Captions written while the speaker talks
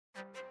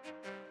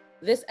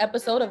This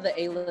episode of the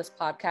A-List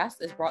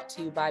podcast is brought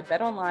to you by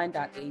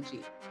betonline.ag.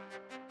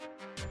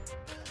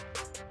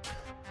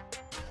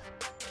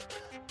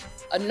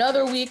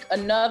 Another week,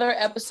 another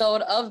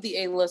episode of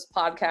the A-List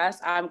podcast.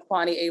 I'm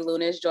Kwani A.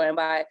 Lunis, joined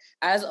by,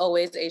 as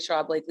always, A.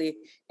 Shaw Blakely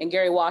and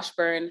Gary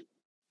Washburn.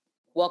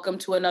 Welcome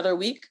to another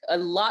week. A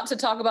lot to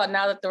talk about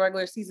now that the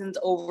regular season's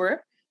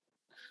over.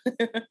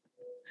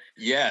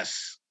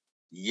 Yes.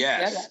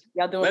 Yeah,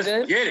 y'all doing Let's good?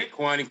 Let's get it,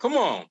 Kwani. Come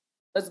on.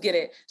 Let's get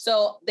it.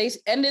 So they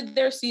ended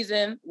their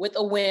season with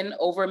a win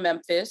over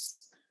Memphis.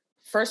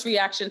 First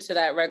reaction to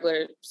that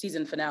regular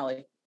season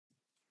finale.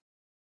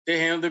 They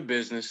handled their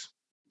business.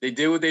 They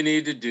did what they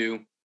needed to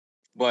do.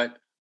 But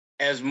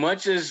as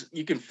much as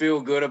you can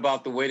feel good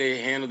about the way they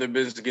handled their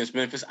business against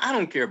Memphis, I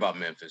don't care about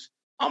Memphis.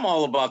 I'm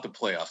all about the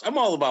playoffs. I'm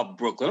all about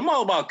Brooklyn. I'm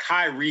all about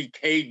Kyrie,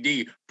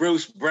 KD,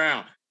 Bruce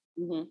Brown.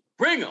 Mm-hmm.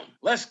 Bring them.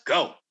 Let's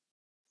go.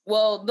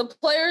 Well, the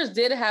players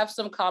did have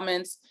some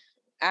comments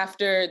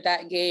after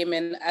that game,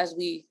 and as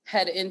we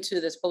head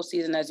into this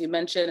postseason, as you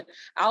mentioned,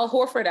 Al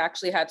Horford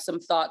actually had some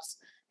thoughts.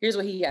 Here's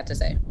what he had to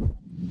say.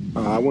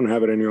 I wouldn't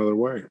have it any other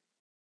way.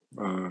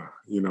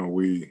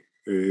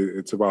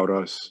 It's about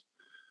us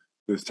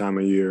this time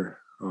of year.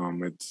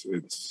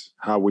 It's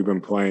how we've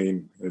been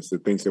playing. It's the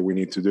things that we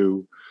need to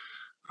do.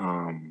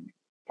 Our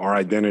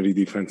identity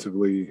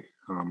defensively,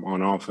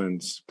 on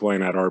offense,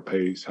 playing at our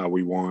pace, how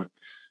we want.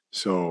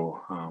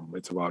 So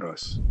it's about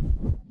us.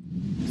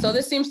 So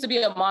this seems to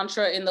be a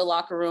mantra in the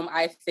locker room,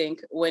 I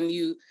think, when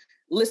you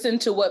listen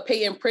to what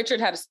Peyton Pritchard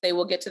had to say.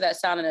 We'll get to that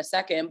sound in a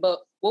second. But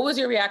what was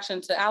your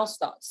reaction to Al's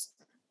thoughts?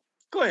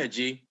 Go ahead,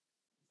 G.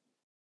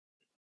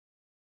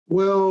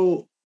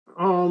 Well,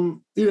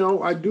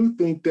 I do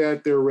think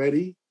that they're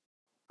ready.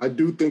 I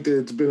do think that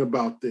it's been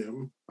about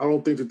them. I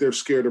don't think that they're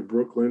scared of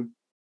Brooklyn.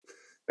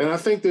 And I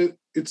think that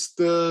it's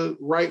the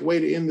right way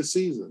to end the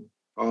season.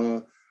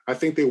 I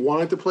think they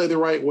wanted to play the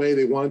right way.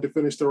 They wanted to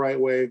finish the right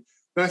way.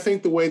 And I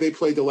think the way they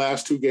played the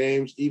last two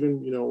games,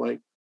 even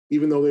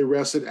though they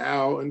rested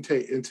Al and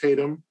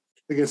Tatum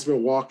against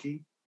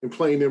Milwaukee and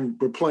playing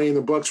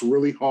the Bucks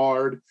really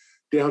hard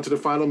down to the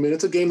final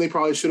minutes, a game they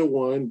probably should have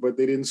won, but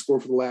they didn't score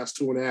for the last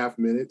 2.5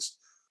 minutes.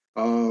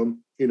 And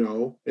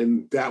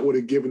that would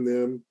have given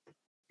them,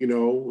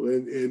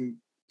 and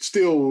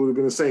still would have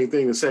been the same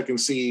thing, the second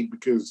seed,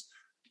 because,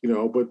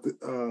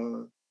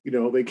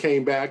 they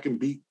came back and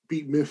beat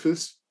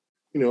Memphis.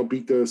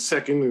 Beat the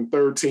second and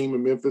third team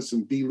in Memphis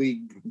and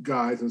D-League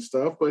guys and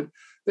stuff, but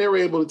they were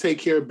able to take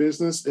care of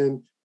business.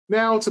 And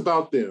now it's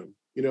about them.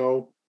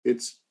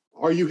 It's,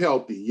 are you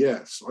healthy?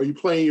 Yes. Are you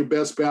playing your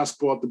best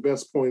basketball at the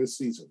best point of the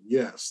season?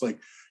 Yes.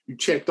 Like, you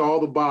checked all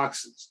the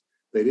boxes.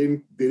 They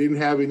didn't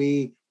have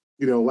any,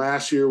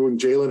 last year when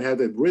Jalen had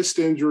that wrist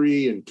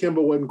injury and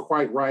Kemba wasn't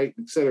quite right,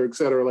 et cetera, et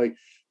cetera. Like,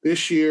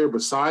 this year,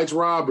 besides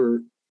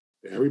Robert,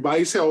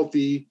 everybody's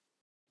healthy.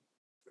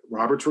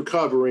 Robert's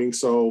recovering.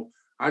 So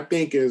I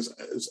think as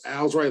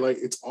Al's right, like,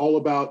 it's all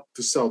about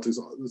the Celtics.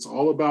 It's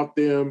all about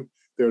them.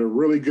 They're in a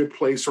really good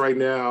place right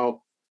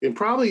now, and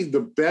probably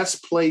the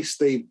best place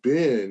they've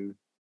been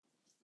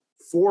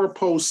for a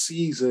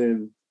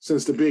postseason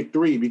since the Big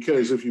Three.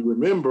 Because if you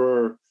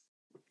remember,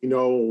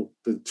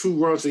 the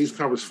two runs to the Eastern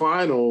Conference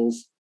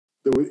Finals,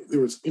 there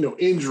was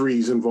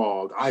injuries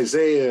involved.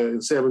 Isaiah in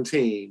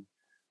 2017,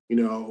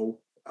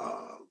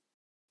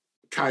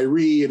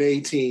 Kyrie in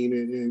 2018,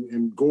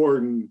 and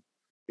Gordon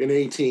in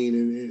 2018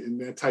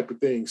 and that type of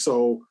thing.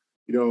 So,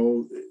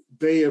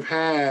 they have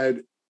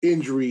had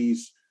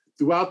injuries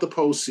throughout the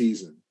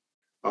postseason,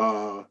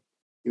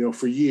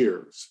 for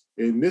years.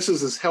 And this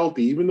is as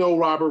healthy, even though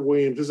Robert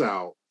Williams is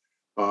out.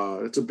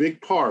 It's a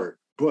big part.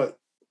 But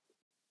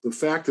the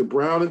fact that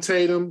Brown and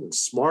Tatum and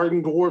Smart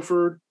and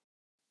Horford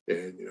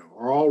and,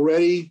 are all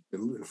ready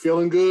and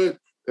feeling good,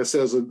 that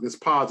says it's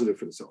positive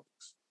for the Celtics.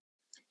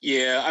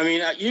 Yeah, I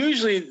mean,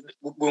 usually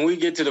when we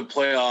get to the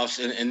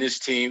playoffs and this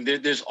team,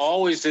 there's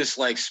always this,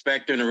 like,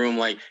 specter in the room,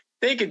 like,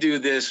 they could do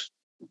this,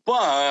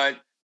 but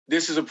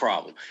this is a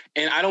problem.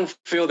 And I don't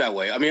feel that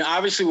way. I mean,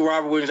 obviously with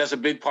Robert Williams, that's a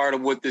big part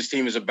of what this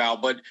team is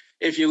about. But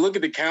if you look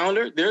at the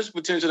calendar, there's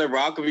potential that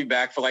Rob could be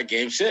back for, like,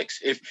 Game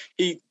 6 if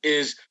he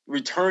is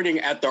returning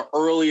at the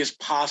earliest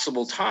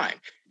possible time.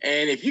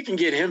 And if you can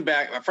get him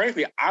back,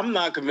 frankly, I'm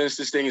not convinced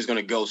this thing is going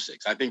to go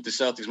 6. I think the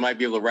Celtics might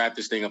be able to wrap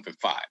this thing up in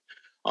 5.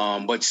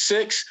 But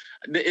 6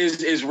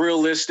 is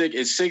realistic.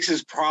 6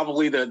 is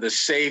probably the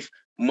safe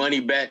money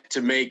bet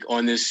to make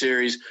on this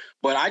series.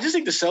 But I just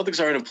think the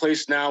Celtics are in a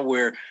place now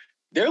where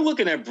they're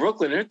looking at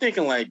Brooklyn. They're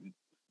thinking, like,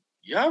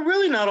 y'all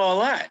really not all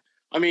that.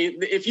 I mean,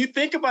 if you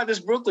think about this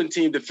Brooklyn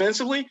team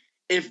defensively,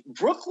 if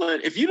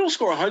you don't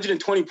score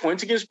 120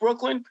 points against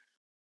Brooklyn,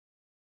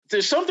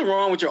 there's something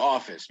wrong with your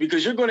offense,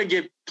 because you're going to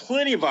get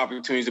plenty of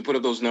opportunities to put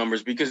up those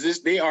numbers, because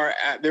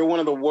they're one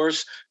of the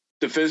worst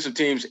defensive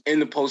teams in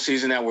the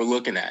postseason that we're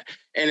looking at.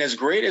 And as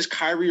great as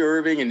Kyrie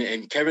Irving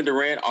and Kevin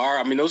Durant are,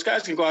 I mean, those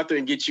guys can go out there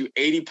and get you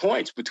 80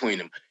 points between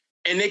them,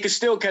 and they could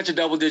still catch a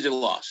double-digit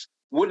loss.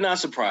 Would not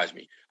surprise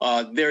me.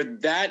 They're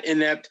that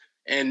inept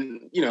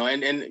And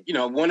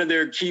one of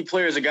their key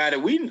players, a guy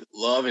that we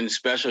love and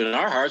special in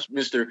our hearts,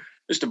 Mr.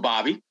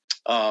 Bobby.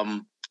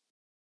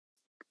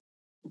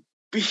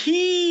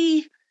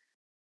 He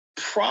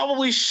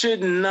probably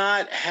should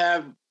not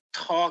have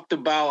talked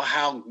about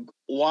how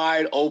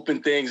wide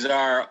open things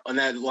are on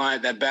that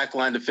line, that back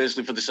line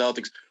defensively for the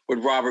Celtics with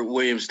Robert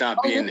Williams not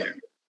being there.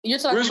 You're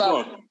talking Bruce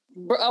about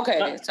Brown.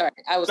 Okay, sorry.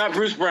 I was not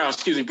Bruce Brown,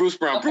 excuse me, Bruce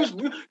Brown.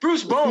 Okay.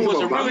 Bruce Bowen was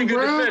a really good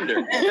Brown?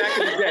 defender back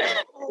in the day.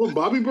 Well,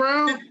 Bobby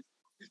Brown?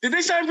 Did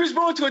they sign Bruce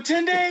Bowen to a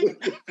 10-day?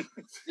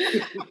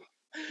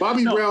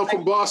 Bobby Brown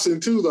from Boston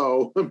too,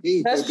 though. I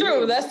mean, that's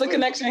true. That's the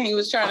connection he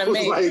was trying to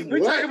make. Like, we're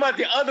talking about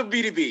the other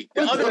BDB.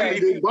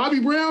 Did Bobby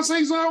Brown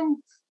say something?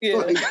 Yeah.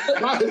 Like,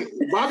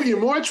 Bobby in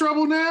more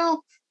trouble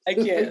now? I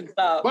can't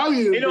stop. Bobby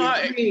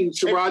is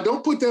Sherrod.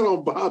 Don't put that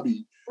on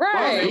Bobby.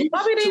 Right.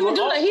 Bobby didn't even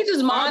do that. He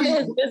just minded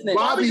his business.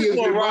 Bobby has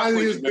been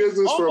minding his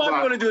business all for Bobby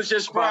want to do is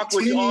just rock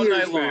with you all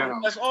night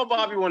long. That's all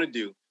Bobby want to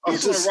do.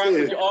 He's going to rock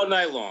with you all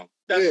night long.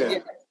 That's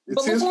all.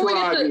 It's his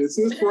prerogative. It's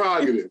his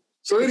prerogative.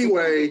 So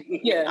anyway.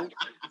 Yeah.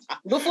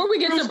 Before we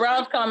get to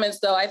Brown's comments,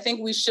 though, I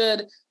think we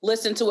should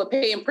listen to what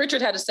Peyton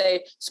Pritchard had to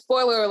say,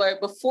 spoiler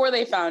alert, before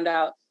they found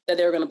out that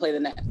they were going to play the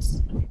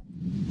Nets.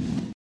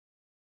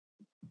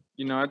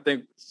 I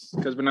think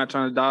because we're not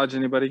trying to dodge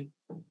anybody.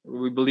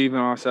 We believe in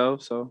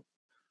ourselves, so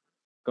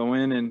go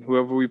in and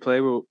whoever we play,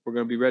 we're going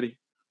to be ready.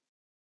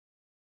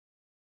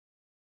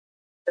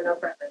 No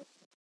preference.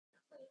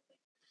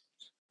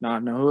 No,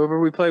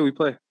 whoever we play, we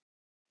play.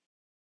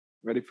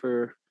 We'll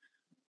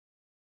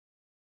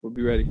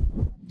be ready.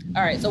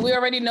 All right, so we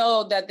already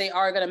know that they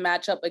are going to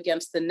match up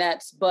against the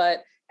Nets,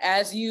 but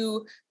as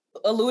you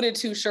alluded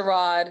to,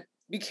 Sherrod,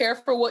 be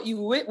careful what you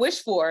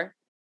wish for.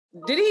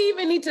 Did he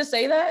even need to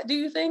say that, do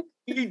you think?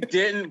 He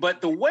didn't,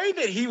 but the way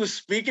that he was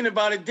speaking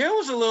about it, there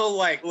was a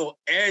little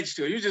edge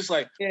to it. He was just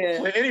like,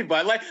 play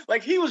anybody.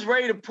 Like he was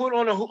ready to put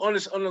on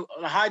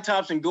the high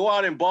tops and go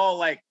out and ball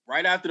like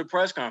right after the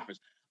press conference.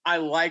 I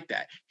like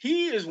that.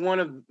 He is one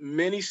of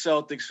many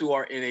Celtics who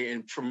are in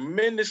a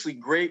tremendously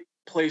great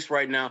place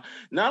right now,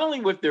 not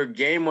only with their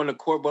game on the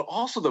court, but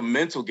also the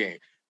mental game.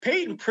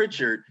 Peyton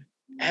Pritchard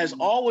has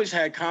always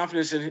had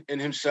confidence in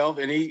himself,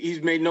 and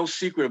he's made no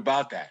secret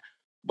about that.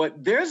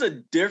 But there's a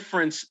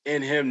difference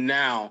in him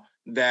now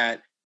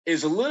that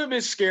is a little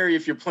bit scary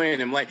if you're playing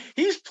him. Like,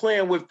 he's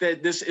playing with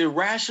this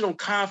irrational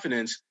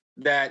confidence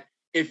that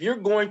if you're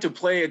going to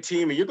play a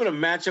team and you're going to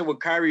match up with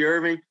Kyrie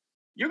Irving,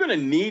 you're going to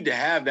need to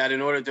have that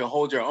in order to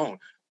hold your own.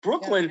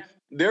 Brooklyn,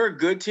 they're a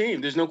good team.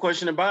 There's no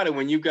question about it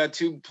when you've got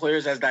two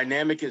players as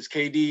dynamic as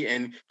KD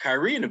and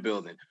Kyrie in the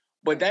building.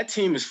 But that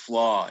team is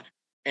flawed.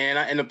 And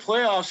in the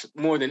playoffs,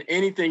 more than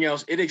anything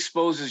else, it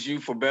exposes you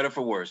for better,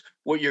 for worse.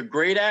 What you're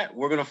great at,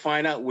 we're going to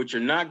find out. What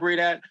you're not great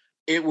at,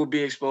 it will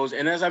be exposed.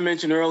 And as I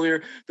mentioned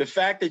earlier, the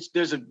fact that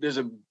there's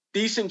a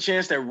decent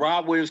chance that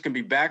Rob Williams can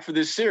be back for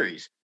this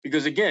series.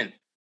 Because, again,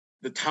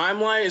 the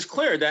timeline is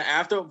clear that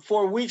after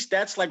 4 weeks,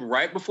 that's like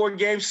right before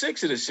Game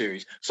 6 of the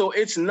series. So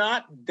it's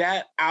not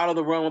that out of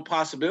the realm of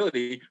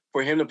possibility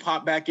for him to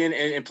pop back in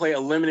and play a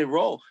limited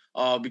role.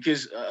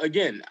 Because,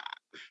 again,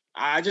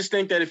 I just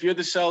think that if you're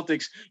the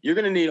Celtics, you're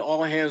going to need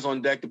all hands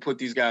on deck to put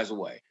these guys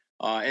away.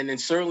 And then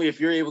certainly if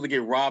you're able to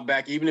get Rob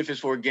back, even if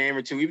it's for a game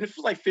or two, even if it's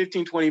like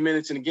 15, 20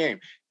 minutes in a game,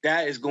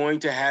 that is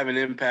going to have an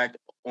impact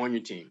on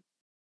your team.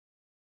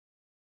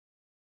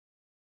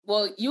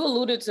 Well, you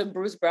alluded to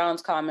Bruce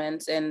Brown's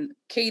comments, and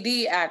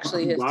KD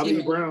actually his Bobby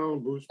teammate, Brown,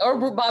 Bruce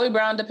or Bobby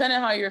Brown, depending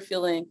on how you're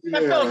feeling.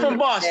 That fella from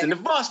Boston, the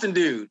Boston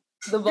dude,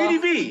 the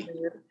BDB.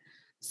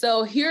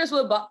 So here's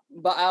what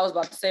I was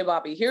about to say,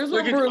 Bobby. Here's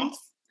what Bruce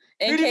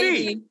and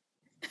KD,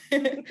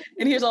 and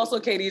here's also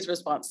KD's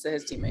response to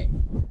his teammate.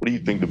 What do you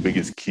think the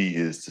biggest key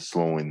is to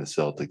slowing the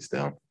Celtics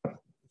down?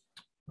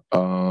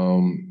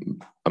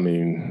 I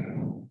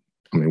mean,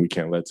 we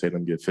can't let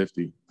Tatum get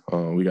 50.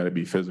 We got to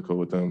be physical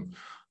with them.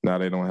 Now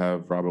they don't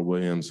have Robert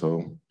Williams,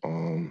 so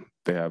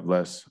they have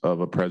less of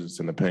a presence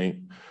in the paint,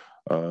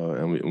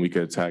 and we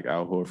could attack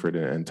Al Horford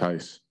and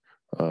Tice.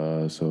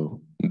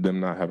 So them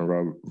not having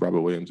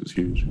Robert Williams is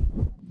huge.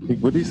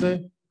 What did he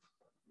say?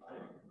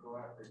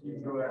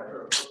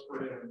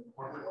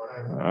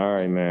 All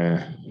right,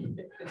 man.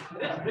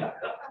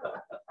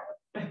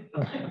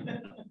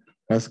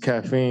 That's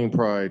caffeine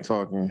probably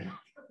talking.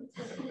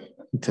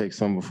 You take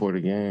some before the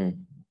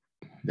game.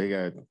 They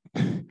got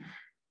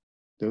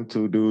them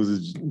two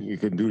dudes. You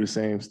can do the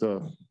same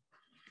stuff.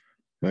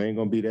 It ain't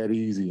gonna be that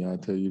easy. I'll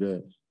tell you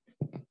that.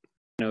 I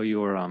know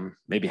you were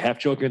maybe half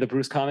joking with the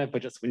Bruce comment,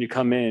 but just when you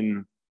come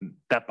in,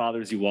 that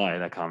bothers you. Why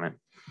that comment?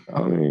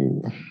 I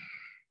mean,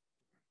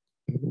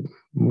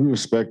 we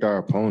respect our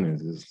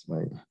opponents. It's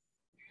like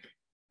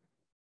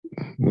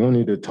we don't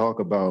need to talk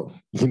about,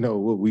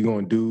 what we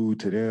gonna do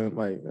to them.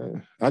 Like,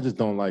 I just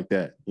don't like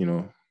that,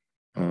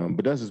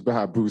 But that's just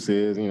how Bruce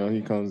is.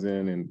 He comes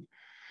in and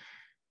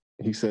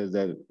he says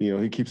that,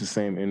 he keeps the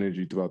same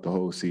energy throughout the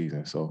whole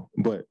season. So,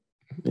 but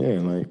yeah,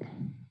 like,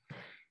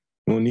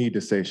 we don't need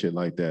to say shit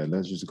like that.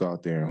 Let's just go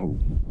out there and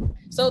hoop.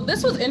 So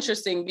this was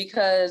interesting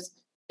because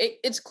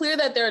it's clear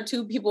that there are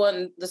two people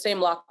in the same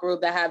locker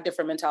group that have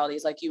different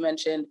mentalities, like you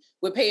mentioned,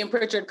 with Peyton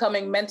Pritchard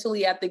coming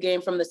mentally at the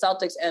game from the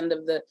Celtics end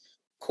of the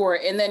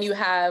court. And then you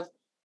have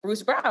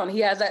Bruce Brown. He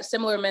has that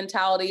similar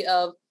mentality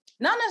of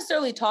not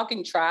necessarily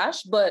talking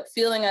trash, but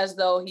feeling as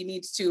though he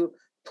needs to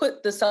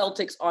put the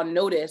Celtics on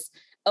notice.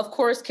 Of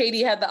course,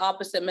 KD had the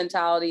opposite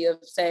mentality of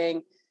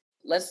saying,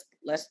 let's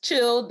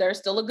chill. They're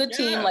still a good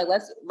team. Like,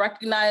 let's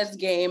recognize the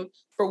game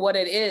for what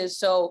it is.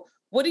 So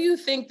what do you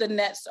think the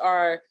Nets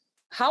are,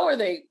 how are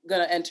they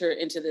going to enter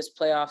into this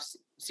playoff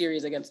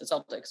series against the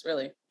Celtics,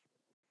 really?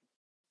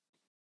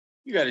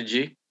 You got it,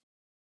 G.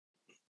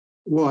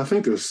 Well, I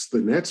think the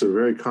Nets are a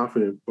very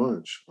confident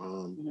bunch.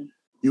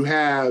 You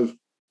have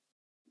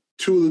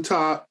two of the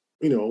top,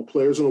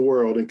 players in the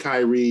world, and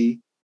Kyrie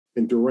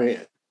and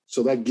Durant.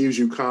 So that gives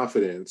you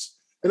confidence.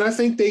 And I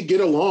think they get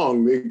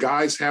along. The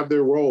guys have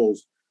their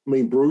roles. I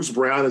mean, Bruce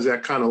Brown is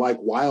that kind of like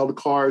wild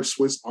card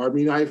Swiss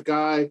Army knife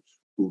guy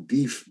who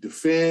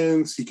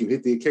defends. He can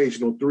hit the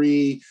occasional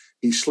three.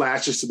 He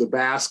slashes to the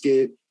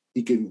basket.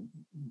 He can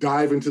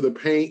dive into the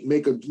paint,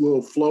 make a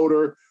little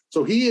floater.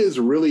 So he is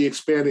really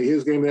expanded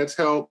his game. That's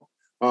helped.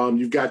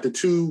 You've got the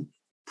two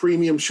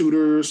premium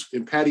shooters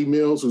in Patty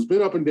Mills, who's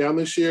been up and down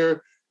this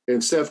year,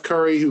 and Seth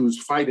Curry,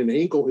 who's fighting an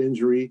ankle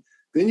injury.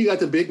 Then you got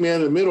the big man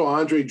in the middle,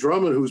 Andre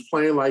Drummond, who's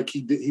playing like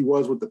he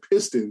was with the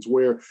Pistons,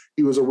 where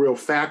he was a real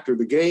factor.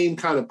 The game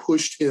kind of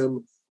pushed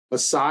him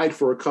aside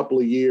for a couple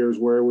of years,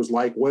 where it was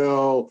like,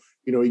 well,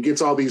 he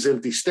gets all these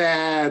empty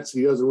stats,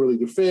 he doesn't really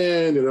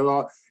defend, and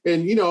all.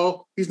 And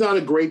he's not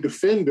a great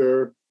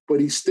defender, but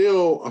he's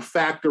still a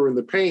factor in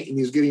the paint, and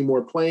he's getting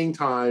more playing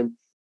time.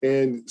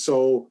 And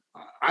so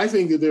I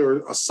think that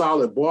they're a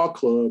solid ball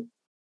club,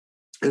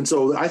 and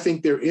so I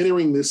think they're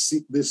entering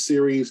this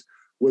series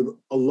with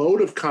a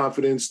load of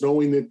confidence,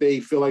 knowing that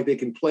they feel like they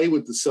can play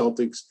with the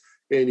Celtics.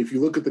 And if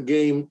you look at the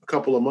game a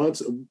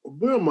month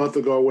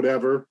ago or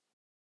whatever,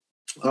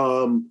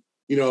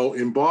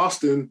 in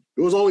Boston,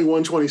 it was only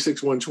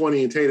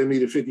 126-120, and Tatum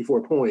needed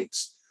 54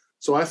 points.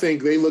 So I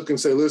think they look and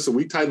say, listen,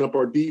 we tighten up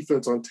our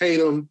defense on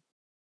Tatum.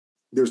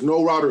 There's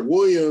no Robert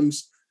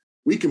Williams.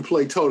 We can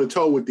play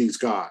toe-to-toe with these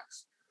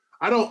guys.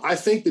 I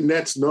think the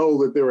Nets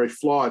know that they're a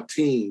flawed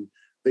team.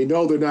 They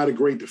know they're not a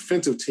great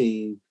defensive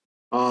team.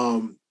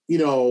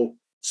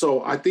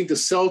 So I think the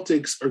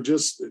Celtics are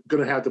just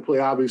going to have to play,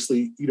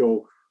 obviously,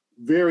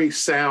 very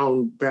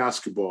sound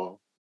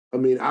basketball. I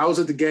mean, I was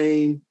at the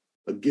game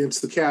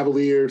against the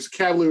Cavaliers. The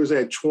Cavaliers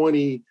had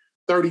 20,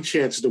 30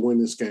 chances to win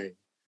this game.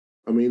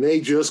 I mean, they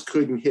just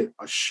couldn't hit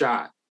a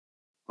shot.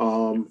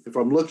 If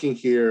I'm looking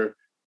here,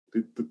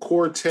 the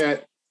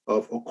quartet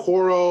of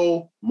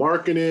Okoro,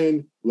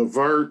 Markkanen,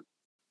 LeVert,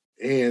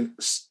 and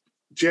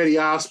Jetty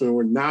Osman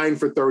were 9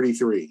 for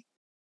 33.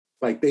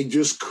 Like, they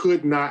just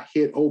could not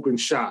hit open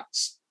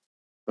shots.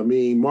 I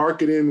mean,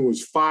 Markkanen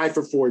was 5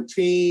 for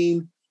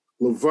 14.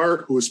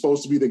 LeVert, who was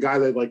supposed to be the guy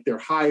that, like, their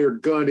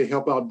hired gun to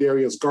help out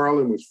Darius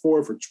Garland, was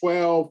 4 for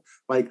 12.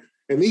 Like,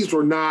 and these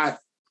were not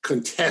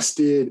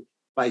contested.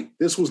 Like,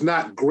 this was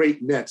not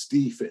great Nets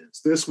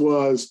defense. This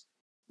was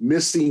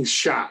missing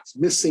shots,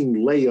 missing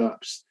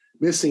layups,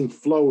 missing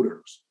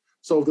floaters.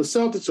 So if the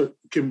Celtics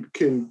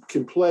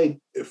can play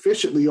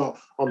efficiently on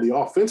the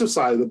offensive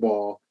side of the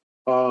ball,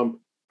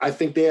 I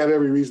think they have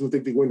every reason to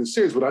think they win the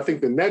series. But I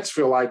think the Nets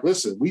feel like,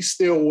 listen, we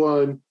still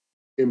won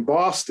in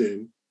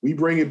Boston. We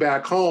bring it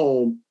back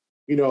home.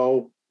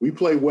 We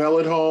play well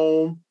at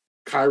home.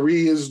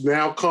 Kyrie is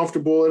now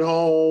comfortable at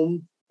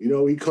home.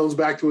 He comes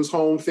back to his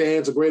home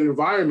fans, a great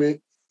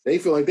environment. They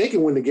feel like they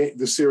can win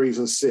the series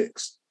in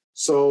 6.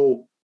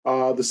 So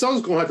the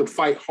Celtics going to have to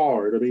fight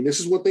hard. I mean, this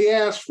is what they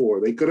asked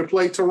for. They could have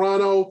played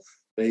Toronto.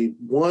 They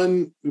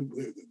won.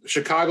 The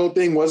Chicago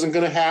thing wasn't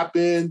going to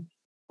happen.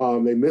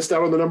 They missed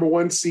out on the number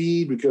 1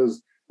 seed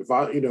because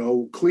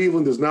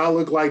Cleveland does not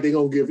look like they're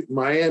going to give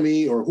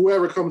Miami, or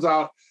whoever comes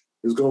out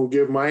is going to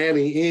give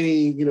Miami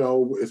any,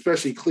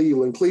 especially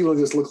Cleveland. Cleveland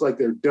just looks like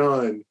they're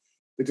done.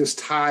 They're just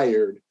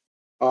tired.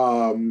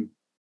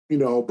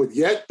 But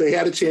yet they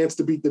had a chance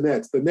to beat the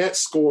Nets. The Nets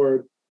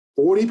scored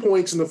 40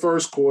 points in the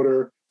first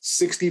quarter,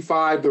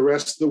 65 the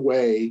rest of the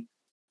way.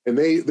 And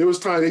there was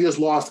time they just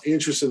lost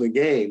interest in the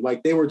game.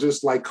 Like, they were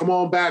just like, come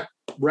on back,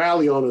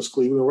 rally on us,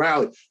 Cleveland,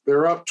 rally.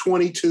 They're up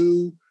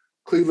 22.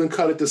 Cleveland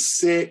cut it to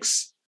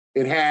 6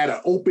 and had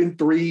an open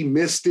 3,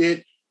 missed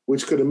it,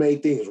 which could have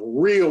made things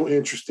real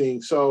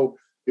interesting. So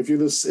if you're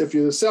the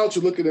Celtics,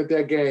 you're looking at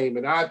that game,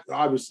 and I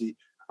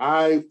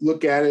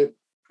look at it,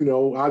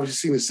 obviously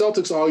seen the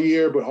Celtics all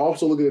year, but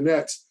also look at the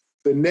Nets.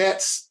 The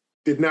Nets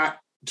did not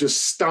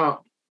just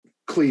stomp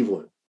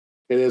Cleveland.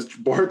 And as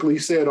Barkley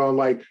said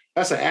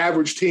that's an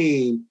average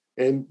team,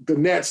 and the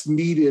Nets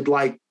needed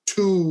like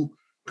 2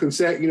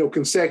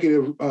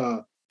 consecutive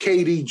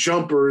KD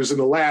jumpers in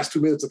the last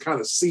 2 minutes to kind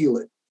of seal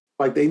it.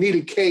 Like, they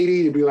needed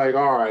KD to be like,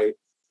 all right,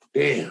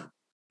 damn,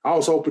 I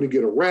was hoping to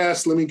get a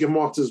rest. Let me get him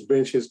off this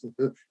bench. Hit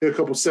a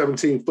couple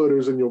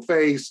 17-footers in your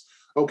face.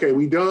 Okay,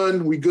 we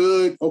done? We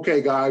good?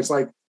 Okay, guys,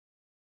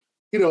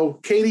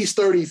 KD's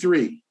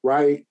 33,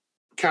 right?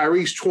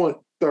 Kyrie's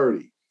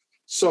 30.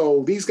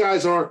 So these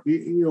guys aren't,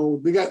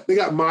 they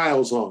got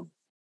miles on them.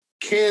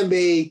 Can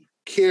they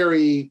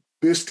carry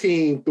this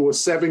team through a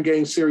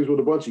 7-game series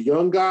with a bunch of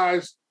young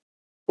guys?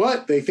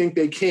 But they think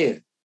they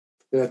can.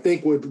 And I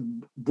think what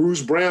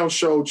Bruce Brown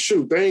showed,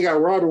 they ain't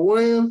got Robert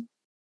Williams.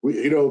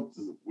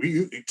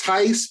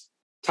 Tice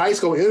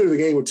gonna enter the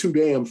game with 2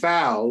 damn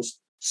fouls.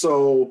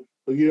 So,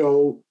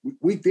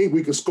 we think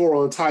we can score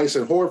on Tice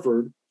and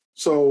Horford.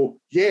 So,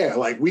 yeah,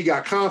 we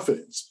got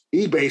confidence.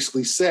 He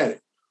basically said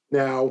it.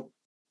 Now,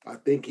 I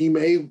think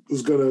Ime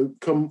was going to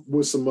come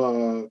with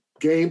some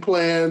game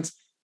plans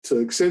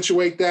to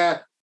accentuate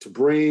that, to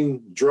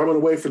bring Drummond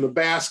away from the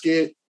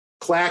basket.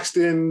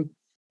 Claxton,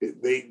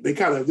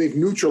 they've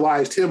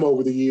neutralized him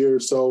over the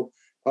years. So,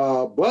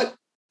 but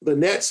the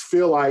Nets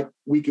feel like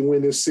we can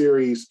win this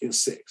series in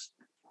 6.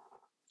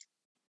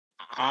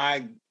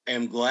 I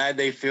am glad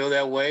they feel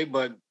that way,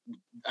 but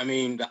I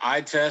mean, the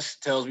eye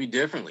test tells me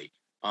differently.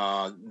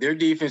 Their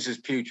defense is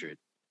putrid,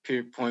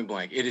 point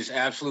blank. It is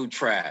absolute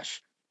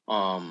trash.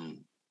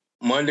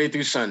 Monday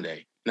through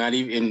Sunday, not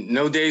even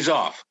no days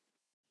off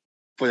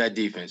for that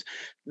defense.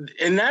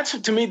 And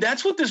to me,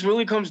 that's what this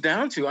really comes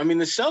down to. I mean,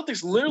 the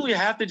Celtics literally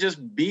have to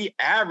just be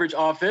average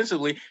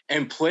offensively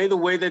and play the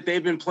way that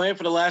they've been playing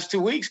for the last 2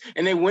 weeks,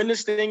 and they win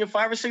this thing in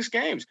 5 or 6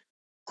 games.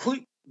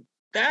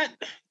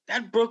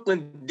 That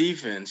Brooklyn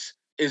defense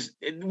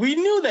we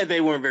knew that they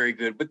weren't very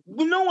good, but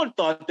no one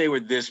thought they were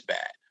this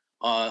bad.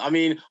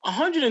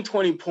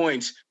 120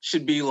 points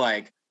should be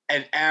like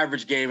an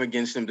average game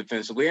against them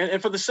defensively.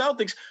 And for the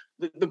Celtics,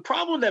 the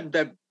problem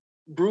that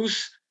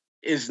Bruce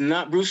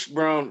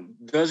Brown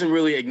doesn't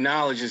really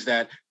acknowledge is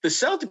that the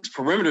Celtics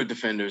perimeter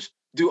defenders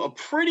do a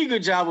pretty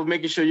good job of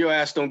making sure your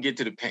ass don't get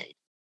to the paint.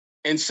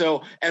 And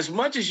so as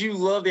much as you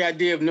love the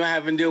idea of not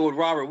having to deal with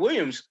Robert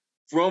Williams,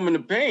 throw him in the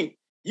paint,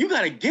 you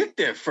got to get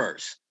there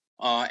first.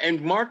 And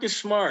Marcus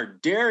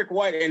Smart, Derek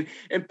White,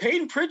 and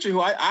Peyton Pritchard,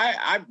 who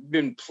I've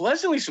been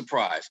pleasantly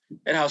surprised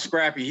at how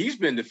scrappy he's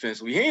been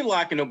defensively. He ain't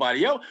locking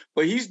nobody up,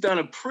 but he's done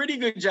a pretty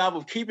good job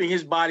of keeping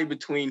his body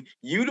between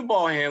you, the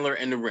ball handler,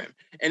 and the rim.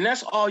 And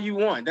that's all you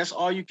want. That's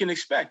all you can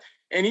expect.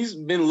 And he's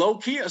been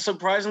low-key a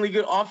surprisingly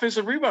good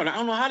offensive rebounder. I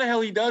don't know how the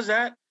hell he does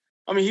that.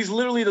 I mean, he's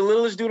literally the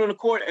littlest dude on the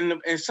court,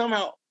 and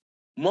somehow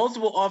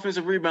multiple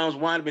offensive rebounds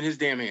wind up in his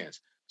damn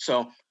hands.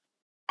 So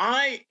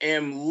I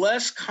am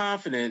less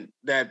confident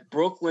that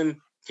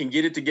Brooklyn can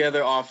get it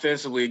together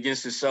offensively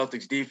against the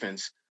Celtics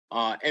defense,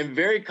 and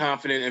very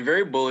confident and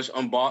very bullish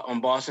on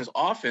Boston's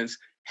offense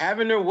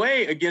having their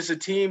way against a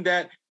team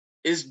that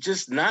is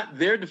just not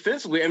there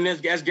defensively. I mean,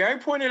 as Gary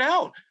pointed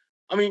out,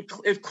 I mean,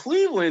 if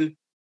Cleveland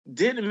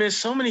didn't miss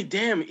so many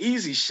damn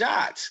easy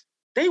shots,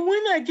 they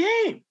win that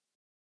game.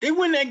 They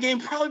win that game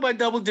probably by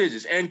double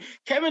digits. And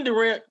Kevin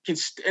Durant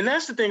and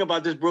that's the thing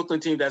about this Brooklyn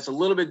team that's a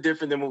little bit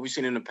different than what we've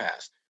seen in the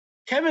past.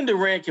 Kevin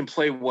Durant can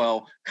play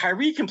well,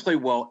 Kyrie can play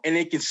well, and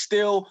they can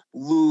still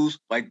lose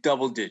by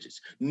double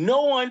digits.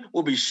 No one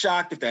will be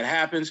shocked if that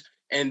happens.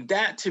 And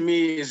that, to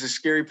me, is the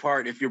scary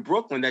part if you're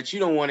Brooklyn, that you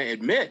don't want to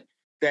admit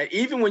that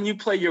even when you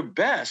play your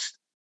best,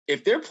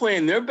 if they're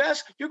playing their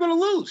best, you're going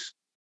to lose.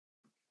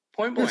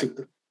 Point blank.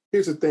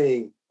 Here's the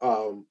thing.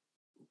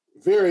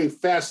 Very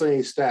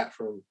fascinating stat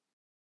from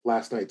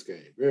last night's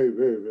game. Very,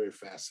 very, very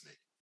fascinating.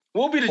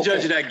 We'll be the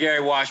judge of that,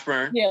 Gary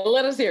Washburn. Yeah,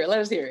 let us hear it.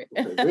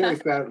 Okay,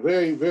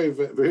 very, very,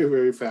 very,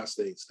 very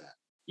fascinating stat.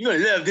 You're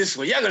gonna love this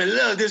one. Y'all gonna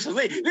love this one.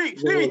 Let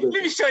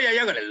me show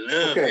y'all gonna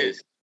love this.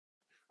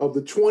 Of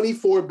the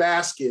 24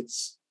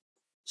 baskets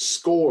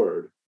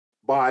scored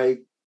by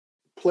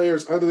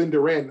players other than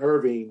Durant and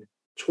Irving,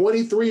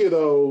 23 of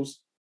those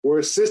were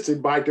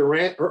assisted by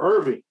Durant or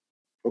Irving.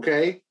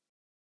 Okay,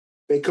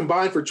 they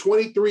combined for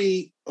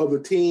 23 of the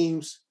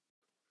team's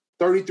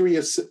 33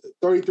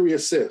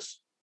 assists.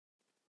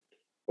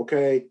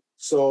 Okay,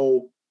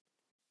 so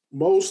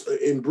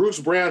Bruce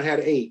Brown had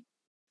 8.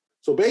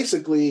 So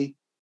basically,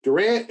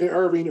 Durant and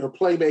Irving are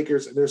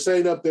playmakers, and they're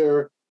setting up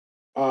their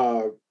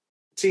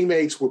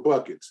teammates with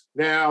buckets.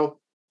 Now,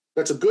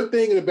 that's a good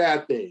thing and a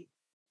bad thing,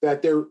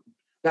 that they're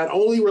not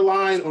only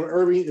relying on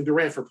Irving and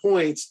Durant for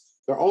points,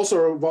 they're also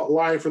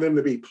relying for them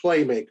to be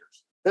playmakers.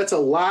 That's a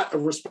lot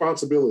of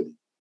responsibility.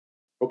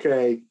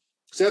 Okay,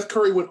 Seth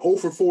Curry went 0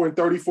 for 4 in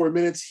 34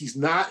 minutes. He's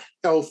not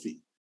healthy.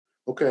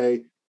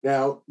 Okay.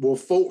 Now, will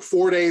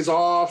 4 days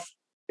off,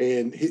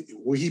 and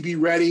will he be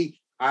ready?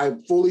 I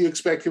fully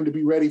expect him to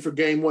be ready for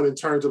game 1 in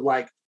terms of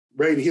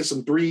ready to hit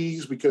some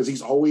threes, because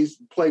he's always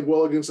played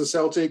well against the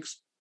Celtics.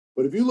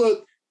 But if you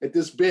look at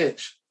this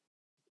bench,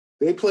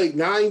 they played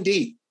 9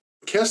 deep.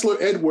 Kessler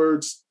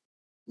Edwards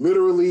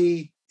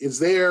literally is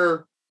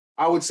there,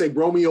 I would say,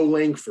 Romeo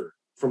Langford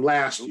from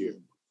last year.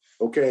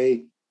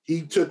 Okay.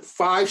 He took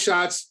 5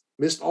 shots,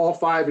 missed all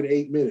 5 in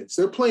 8 minutes.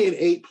 They're playing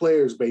 8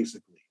 players,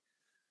 basically.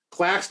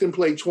 Claxton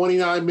played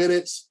 29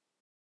 minutes,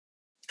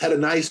 had a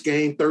nice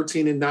game,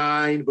 13 and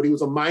 9, but he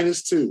was a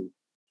 -2.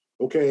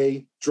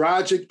 Okay.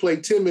 Dragic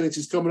played 10 minutes.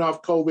 He's coming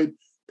off COVID.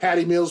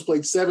 Patty Mills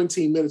played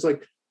 17 minutes.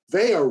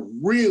 They are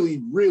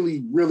really,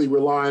 really, really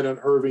relying on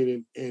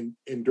Irving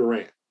and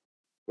Durant.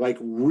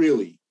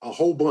 Really, a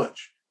whole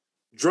bunch.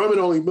 Drummond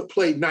only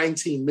played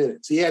 19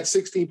 minutes. He had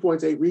 16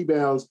 points, 8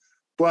 rebounds,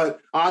 but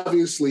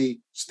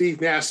obviously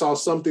Steve Nash saw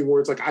something where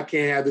it's like, I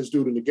can't have this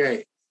dude in the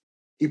game.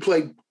 He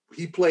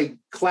played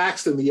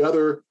Claxton the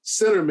other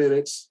center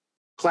minutes.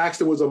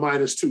 Claxton was a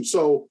 -2.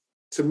 So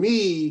to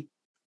me,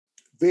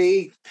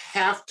 they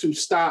have to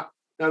stop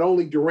not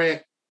only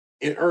Durant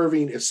and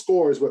Irving as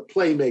scorers, but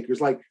playmakers.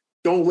 Like,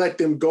 don't let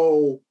them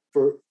go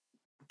for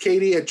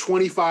KD at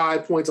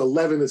 25 points,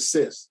 11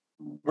 assists.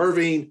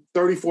 Irving,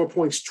 34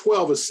 points,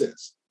 12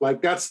 assists.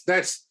 Like,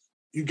 that's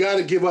you got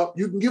to give up.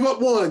 You can give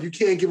up one. You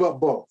can't give up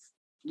both.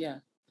 Yeah.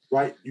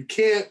 Right? You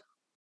can't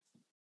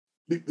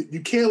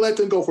let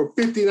them go for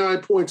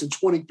 59 points and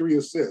 23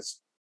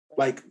 assists.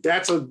 Like,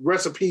 that's a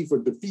recipe for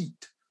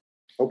defeat.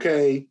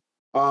 Okay?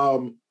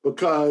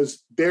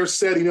 Because they're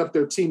setting up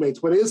their teammates.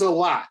 But it is a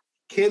lot.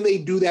 Can they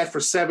do that for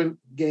 7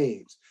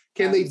 games?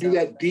 Can they do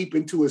that deep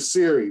into a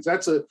series?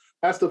 That's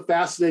the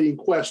fascinating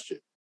question.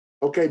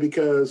 Okay,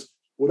 because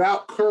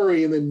without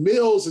Curry, and then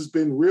Mills has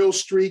been real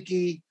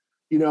streaky.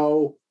 You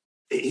know,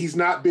 he's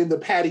not been the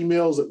Patty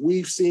Mills that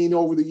we've seen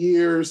over the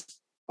years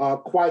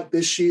quite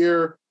this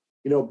year.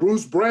 You know,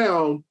 Bruce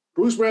Brown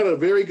had a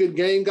very good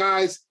game,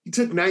 guys. He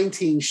took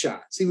 19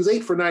 shots. He was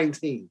 8 for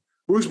 19.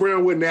 Bruce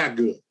Brown wasn't that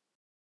good.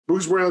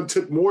 Bruce Brown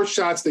took more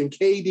shots than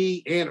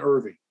KD and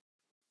Irving.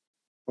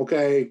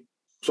 Okay,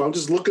 so I'm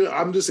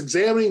just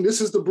examining.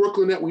 This is the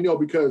Brooklyn that we know,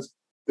 because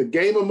the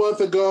game a month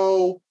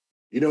ago,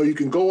 you know, you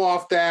can go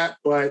off that,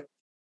 but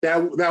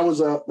that was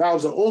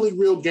the only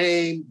real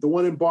game. The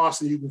one in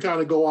Boston, you can kind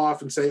of go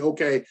off and say,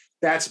 okay,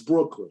 that's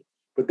Brooklyn.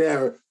 But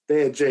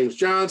they had James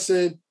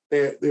Johnson.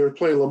 They were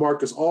playing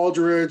LaMarcus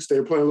Aldridge. They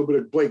were playing a little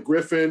bit of Blake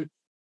Griffin.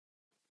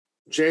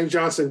 James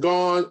Johnson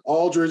gone.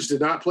 Aldridge did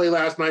not play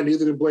last night.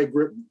 Neither did Blake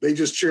Griffin. They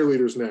just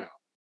cheerleaders now.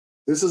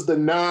 This is the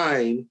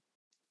 9.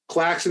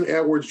 Claxton,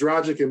 Edwards,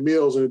 Dragic, and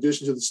Mills, in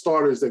addition to the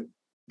starters that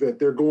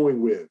they're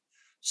going with.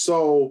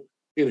 So,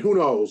 and who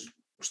knows,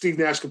 Steve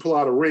Nash can pull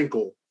out a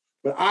wrinkle.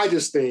 But I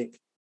just think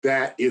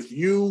that if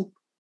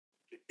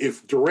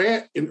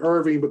Durant and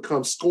Irving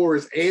become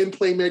scorers and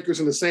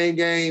playmakers in the same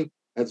game,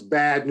 that's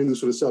bad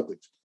news for the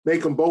Celtics.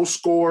 Make them both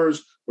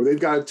scorers, or they've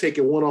got to take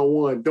it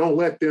one-on-one. Don't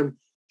let them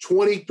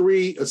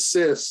 23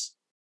 assists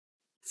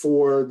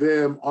for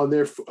them on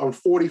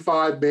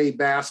 45 made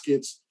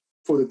baskets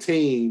for the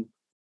team.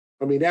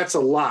 I mean, that's a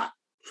lot.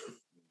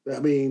 I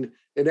mean,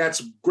 and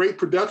that's great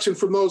production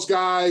from those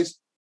guys,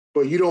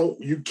 but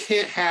you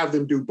can't have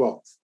them do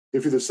both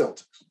if you're the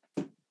Celtics.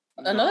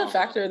 Another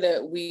factor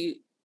that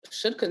we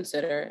should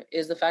consider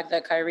is the fact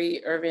that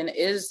Kyrie Irving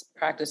is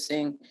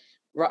practicing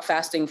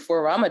fasting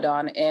for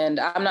Ramadan. And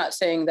I'm not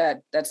saying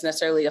that that's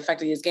necessarily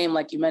affecting his game.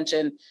 Like you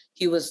mentioned,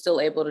 he was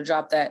still able to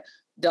drop that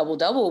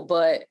double-double,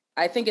 but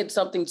I think it's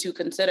something to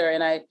consider.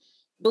 And I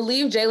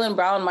believe Jaylen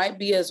Brown might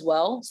be as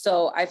well.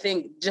 So I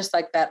think just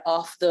like that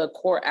off the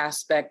court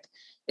aspect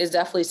is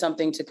definitely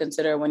something to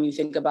consider when you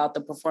think about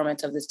the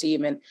performance of this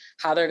team and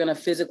how they're going to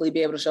physically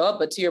be able to show up.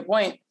 But to your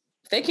point,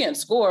 if they can't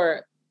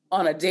score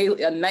on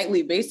a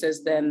nightly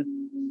basis, then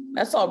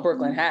that's all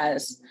Brooklyn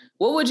has.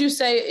 What would you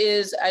say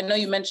is, I know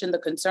you mentioned the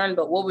concern,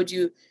 but what would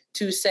you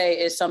say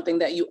is something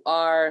that you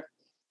are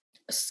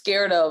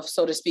scared of,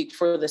 so to speak,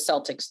 for the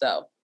Celtics,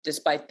 though,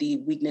 despite the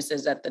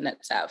weaknesses that the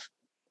Nets have?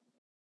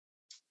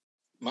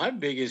 My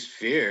biggest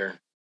fear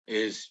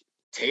is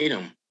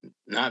Tatum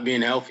not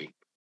being healthy.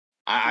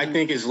 I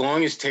think as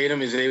long as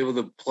Tatum is able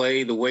to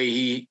play the way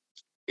he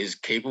is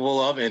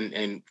capable of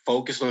and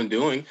focus on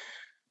doing,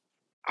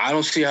 I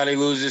don't see how they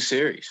lose this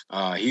series.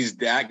 He's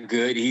that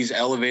good. He's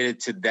elevated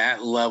to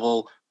that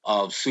level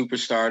of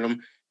superstardom,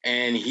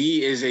 and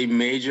he is a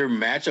major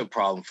matchup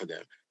problem for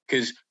them.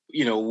 Because,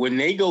 you know, when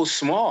they go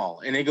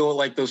small and they go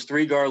like those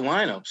 3-guard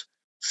lineups,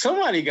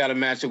 somebody got to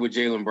match up with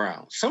Jaylen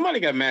Brown.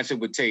 Somebody got to match up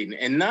with Tatum.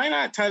 And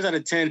 9 times out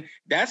of 10,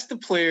 that's the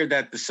player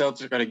that the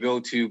Celtics are going to go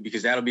to,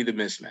 because that'll be the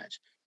mismatch.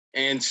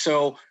 And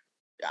so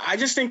I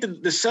just think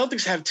that the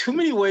Celtics have too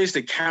many ways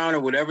to counter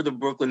whatever the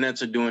Brooklyn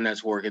Nets are doing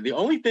that's working. The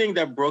only thing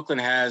that Brooklyn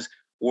has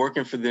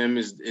working for them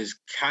is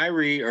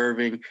Kyrie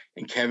Irving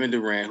and Kevin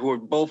Durant, who are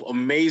both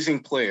amazing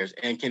players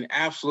and can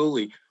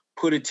absolutely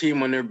put a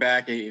team on their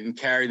back and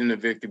carry them to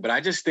victory. But I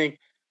just think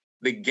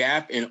the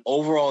gap in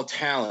overall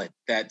talent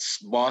that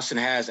Boston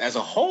has as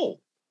a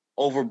whole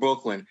over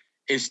Brooklyn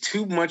is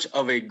too much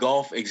of a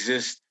gulf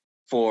exists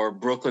for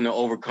Brooklyn to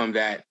overcome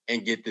that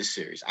and get this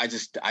series. I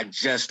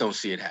just don't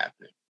see it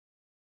happening.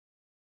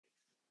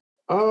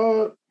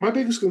 My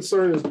biggest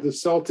concern is the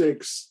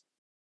Celtics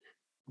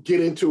get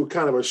into a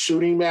kind of a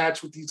shooting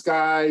match with these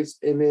guys,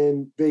 and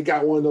then they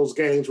got one of those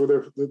games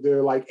where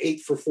they're like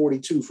 8 for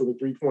 42 from the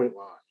 3-point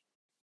line.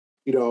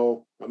 You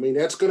know, I mean,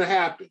 that's going to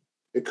happen.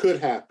 It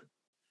could happen,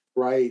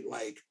 right?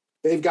 Like,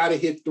 they've got to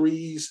hit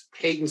threes.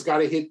 Peyton's got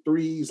to hit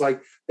threes.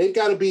 Like, they've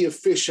got to be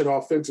efficient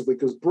offensively,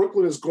 because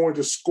Brooklyn is going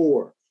to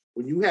score.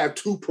 When you have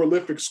 2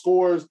 prolific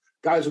scorers,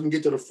 guys who can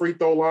get to the free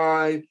throw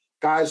line,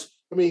 guys,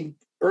 I mean,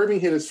 Irving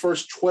hit his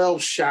first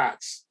 12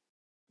 shots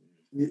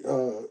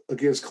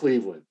against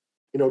Cleveland.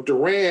 You know,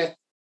 Durant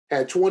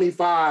had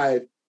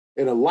 25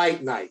 in a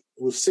light night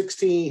was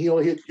 16. He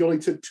only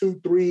took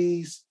 2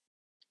 threes.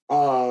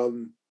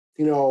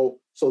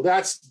 So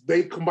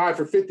they combined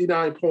for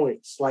 59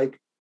 points. Like,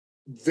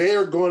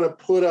 they're going to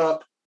put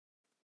up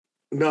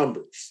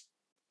numbers.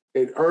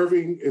 And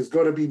Irving is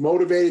going to be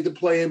motivated to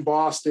play in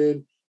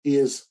Boston. He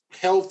is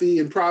healthy,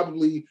 and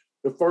probably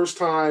the first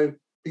time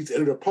he's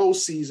entered a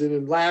postseason.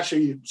 And last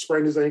year he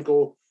sprained his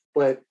ankle,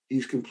 but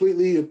he's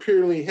completely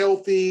apparently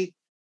healthy.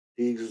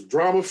 He's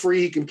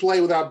drama-free. He can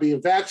play without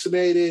being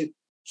vaccinated.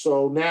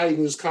 So now he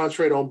can just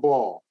concentrate on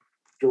ball.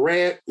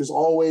 Durant is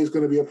always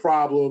going to be a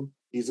problem.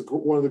 He's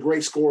one of the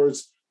great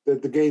scorers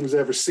that the game has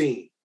ever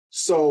seen.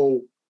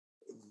 So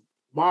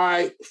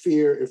my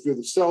fear, if you're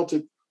the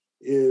Celtics,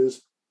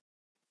 is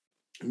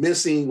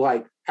missing,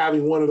 like,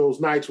 having one of those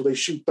nights where they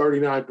shoot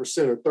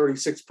 39% or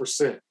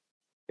 36%,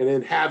 and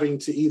then having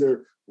to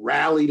either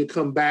rally to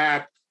come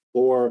back,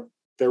 or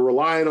they're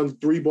relying on the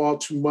 3-ball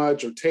too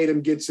much, or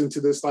Tatum gets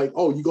into this like,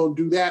 oh, you going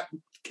to do that,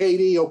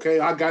 KD? Okay,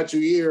 I got you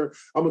here.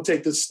 I'm going to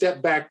take this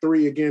step back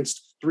 3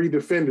 against 3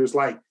 defenders.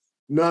 Like,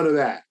 none of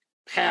that.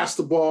 Pass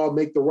the ball,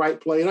 make the right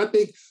play. And I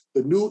think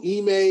the new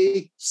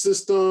Ime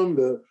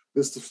system,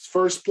 this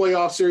first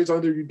playoff series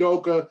under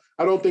Udoka,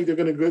 I don't think they're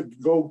going to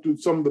go through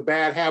some of the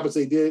bad habits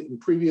they did in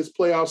previous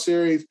playoff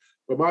series.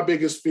 But my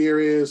biggest fear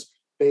is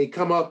they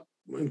come out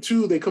a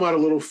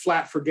little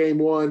flat for game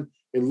 1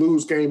 and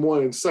lose game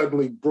 1, and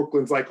suddenly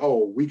Brooklyn's like,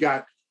 oh, we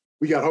got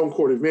home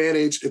court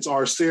advantage. It's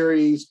our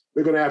series.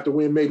 They're going to have to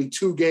win maybe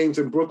 2 games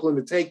in Brooklyn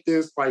to take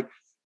this. Like,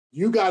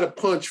 you got to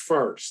punch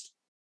first.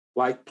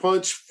 Like,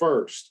 punch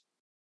first.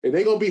 And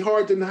they're going to be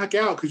hard to knock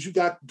out because you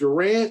got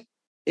Durant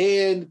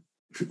and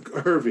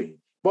Irving.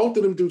 Both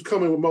of them dudes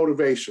coming with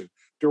motivation.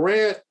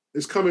 Durant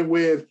is coming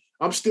with,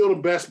 I'm still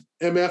the best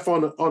MF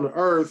on the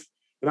earth.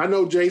 And I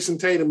know Jason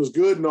Tatum is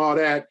good and all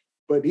that,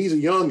 but he's a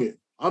youngin'.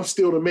 I'm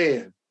still the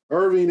man.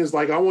 Irving is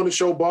like, I want to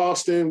show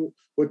Boston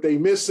what they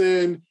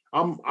missing.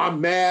 I'm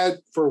mad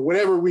for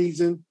whatever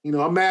reason.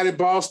 I'm mad at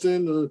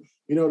Boston.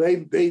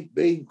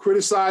 They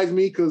criticize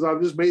me because I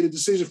just made a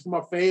decision for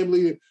my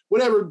family.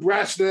 Whatever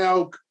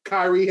rationale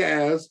Kyrie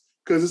has,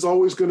 because it's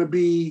always going to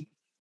be,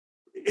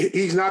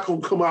 he's not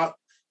going to come out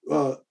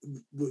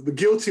the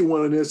guilty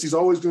one in this. He's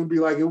always going to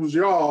be like, it was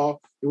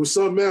y'all. It was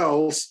something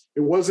else. It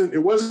wasn't me.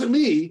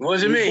 It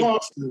wasn't me.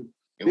 Boston.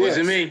 It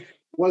wasn't me. It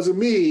wasn't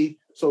me.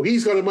 So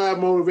he's going to have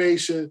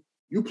motivation.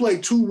 You play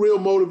 2 real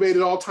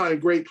motivated all-time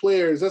great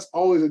players. That's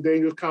always a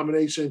dangerous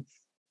combination.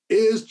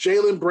 Is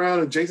Jaylen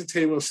Brown and Jason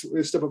Tatum going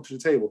to step up to the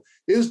table?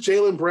 Is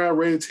Jaylen Brown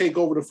ready to take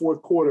over the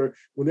fourth quarter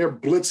when they're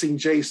blitzing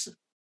Jason?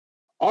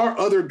 Are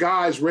other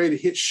guys ready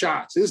to hit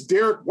shots? Is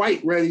Derek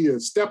White ready to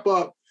step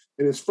up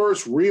in his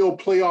first real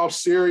playoff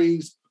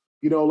series?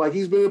 Like,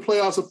 he's been in the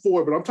playoffs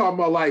before, but I'm talking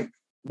about, like,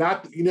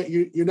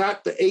 you're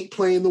not the 8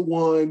 playing the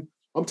 1.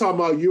 I'm talking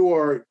about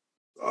you're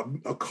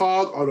a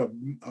cog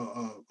on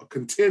a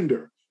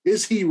contender.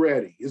 Is he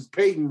ready? Is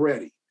Peyton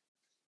ready?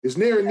 Is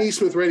Naren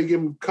Nesmith ready to give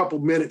him a couple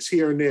minutes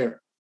here and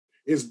there?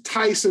 Is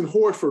Tyson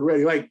Horford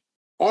ready? Like,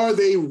 are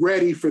they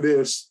ready for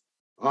this?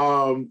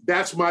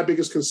 That's my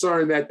biggest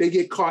concern, that they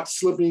get caught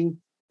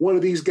slipping one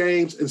of these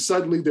games and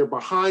suddenly they're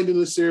behind in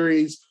the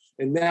series,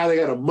 and now they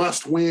got a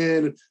must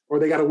win, or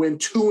they got to win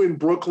 2 in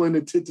Brooklyn.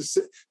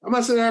 I'm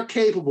not saying they're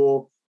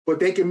capable, but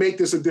they can make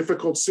this a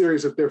difficult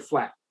series if they're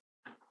flat.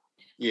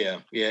 Yeah.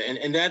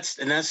 And that's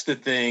the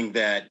thing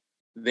that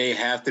they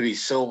have to be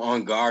so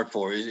on guard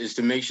for, is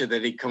to make sure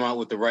that they come out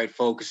with the right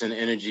focus and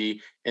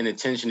energy and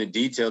attention to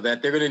detail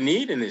that they're going to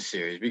need in this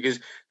series. Because,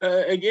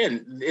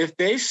 again, if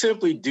they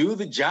simply do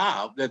the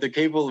job that they're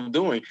capable of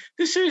doing,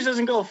 this series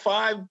doesn't go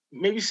 5,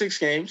 maybe 6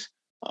 games,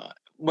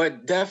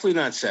 but definitely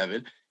not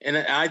 7. And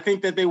I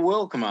think that they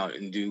will come out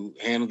and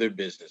handle their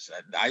business.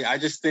 I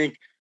just think,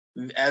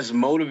 as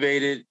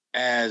motivated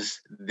as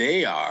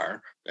they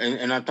are,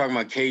 and I'm talking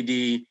about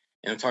KD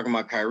and I'm talking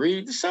about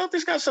Kyrie, the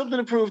Celtics got something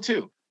to prove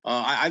too.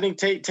 I think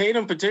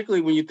Tatum,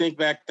 particularly when you think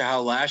back to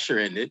how last year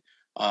ended,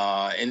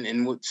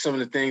 and what some of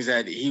the things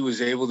that he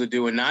was able to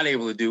do and not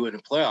able to do in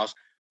the playoffs,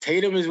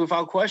 Tatum is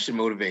without question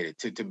motivated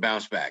to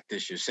bounce back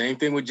this year. Same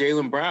thing with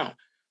Jaylen Brown.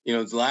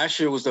 Last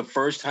year was the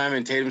first time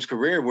in Tatum's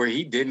career where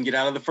he didn't get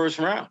out of the first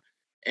round.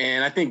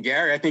 And I think,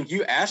 Gary,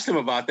 you asked him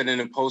about that in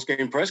a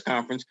post-game press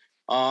conference,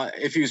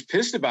 if he was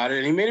pissed about it,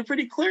 and he made it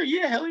pretty clear.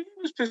 Yeah, hell, he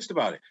was pissed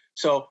about it.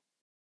 So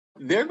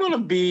they're going to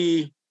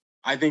be,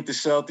 I think, the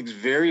Celtics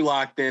very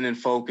locked in and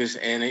focused.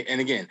 And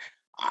again,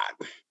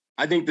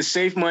 I think the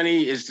safe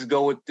money is to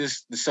go with the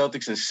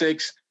Celtics in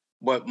 6,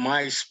 but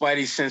my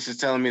spidey sense is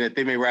telling me that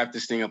they may wrap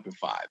this thing up in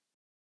 5.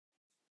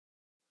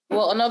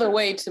 Well, another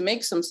way to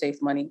make some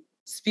safe money,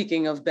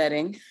 speaking of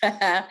betting,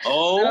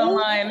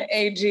 BetOnline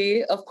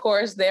AG, of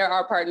course, they're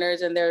our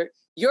partners and they're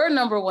your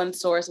number one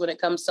source when it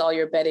comes to all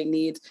your betting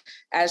needs.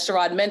 As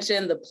Sherrod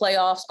mentioned, the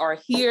playoffs are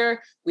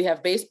here. We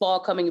have baseball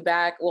coming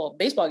back. Well,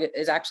 baseball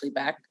is actually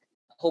back.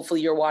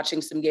 Hopefully you're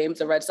watching some games.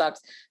 The Red Sox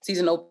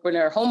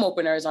home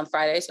opener is on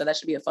Friday, so that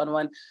should be a fun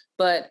one.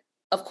 But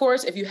of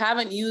course, if you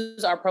haven't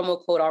used our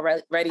promo code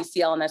already,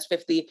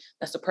 CLNS50,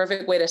 that's the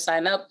perfect way to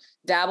sign up,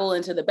 dabble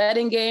into the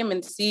betting game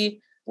and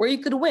see where you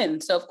could win.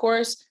 So of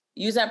course,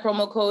 Use that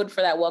promo code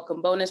for that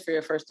welcome bonus for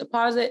your first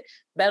deposit.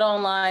 Bet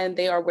online,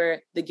 they are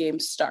where the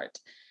games start.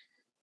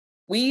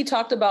 We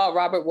talked about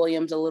Robert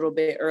Williams a little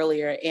bit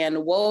earlier, and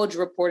Woj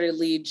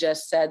reportedly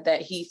just said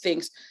that he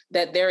thinks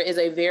that there is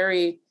a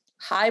very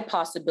high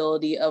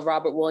possibility of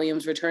Robert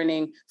Williams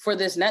returning for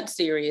this Nets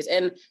series.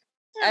 And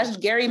as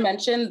Gary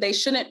mentioned, they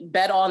shouldn't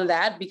bet on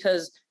that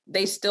because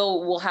they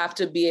still will have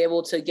to be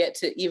able to get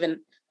to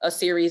even a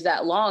series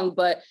that long.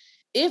 But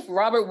if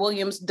Robert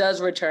Williams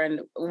does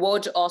return,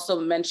 Woj also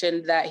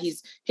mentioned that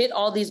he's hit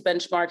all these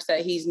benchmarks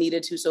that he's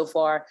needed to so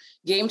far.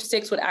 Game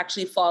 6 would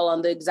actually fall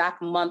on the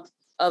exact month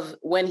of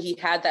when he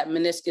had that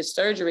meniscus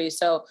surgery.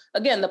 So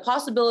again, the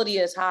possibility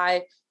is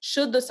high.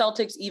 Should the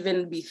Celtics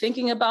even be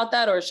thinking about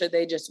that, or should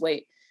they just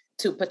wait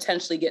to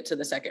potentially get to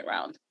the second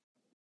round?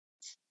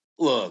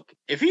 Look,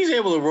 if he's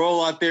able to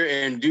roll out there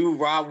and do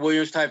Rob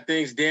Williams type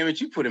things, damn it,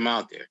 you put him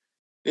out there.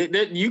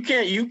 You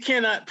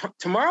cannot.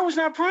 Tomorrow is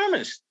not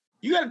promised.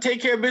 You got to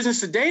take care of business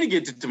today to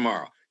get to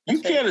tomorrow.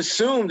 You can't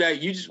assume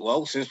that you just,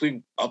 since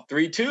we up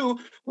 3-2,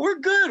 we're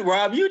good,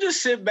 Rob. You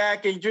just sit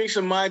back and drink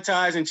some Mai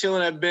Tais and chill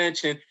on that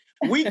bench and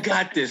we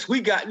got this.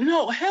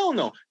 No, hell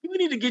no. We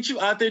need to get you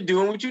out there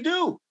doing what you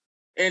do.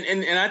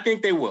 And I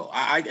think they will.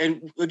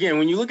 And again,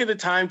 when you look at the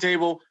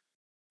timetable,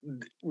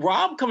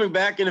 Rob coming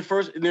back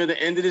near the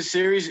end of the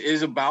series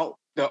is about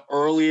the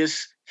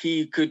earliest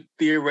he could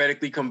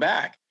theoretically come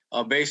back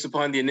based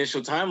upon the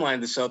initial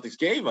timeline the Celtics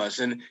gave us.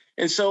 And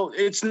so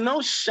it's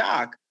no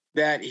shock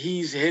that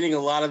he's hitting a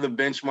lot of the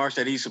benchmarks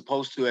that he's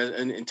supposed to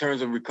in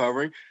terms of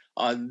recovering.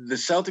 The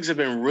Celtics have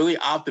been really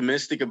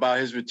optimistic about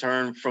his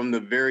return from the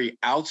very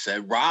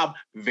outset. Rob,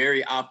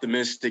 very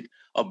optimistic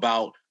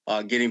about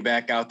getting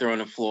back out there on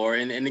the floor.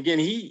 And again,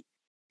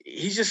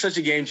 he's just such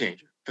a game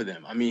changer for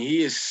them. I mean,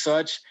 he is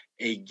such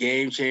a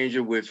game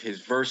changer with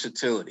his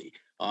versatility,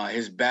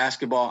 his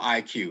basketball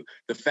IQ,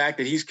 the fact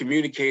that he's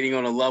communicating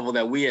on a level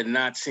that we had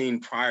not seen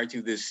prior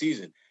to this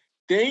season.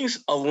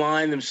 Things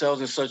align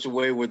themselves in such a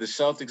way where the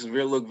Celtics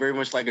look very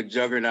much like a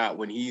juggernaut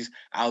when he's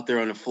out there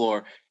on the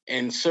floor.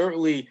 And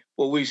certainly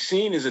what we've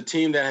seen is a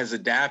team that has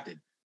adapted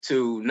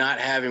to not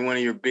having one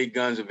of your big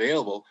guns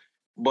available.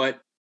 But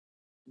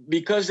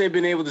because they've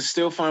been able to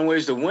still find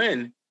ways to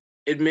win,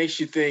 it makes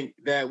you think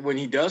that when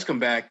he does come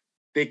back,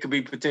 they could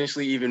be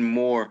potentially even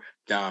more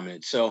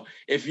dominant. So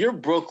if you're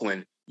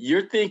Brooklyn,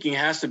 your thinking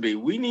has to be,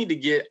 we need to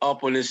get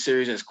up on this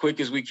series as quick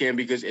as we can,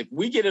 because if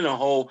we get in a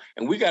hole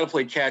and we got to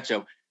play catch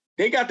up,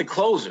 they got the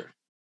closer.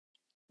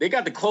 They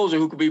got the closer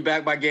who could be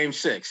back by game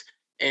 6.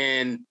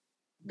 And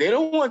they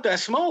don't want that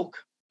smoke.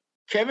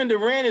 Kevin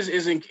Durant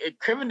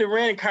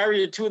and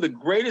Kyrie are two of the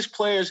greatest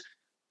players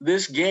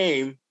this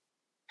game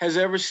has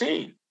ever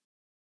seen.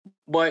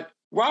 But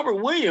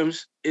Robert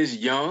Williams is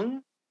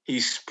young.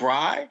 He's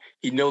spry.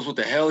 He knows what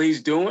the hell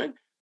he's doing.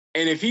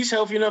 And if he's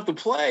healthy enough to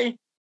play,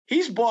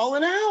 he's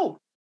balling out.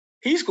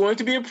 He's going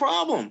to be a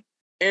problem.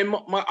 And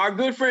our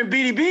good friend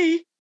BDB,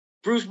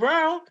 Bruce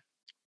Brown,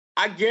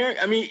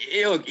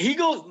 look,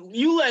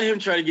 you let him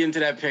try to get into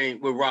that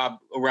paint with Rob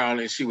around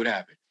and see what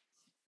happens.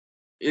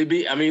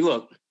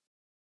 Look,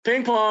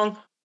 ping pong,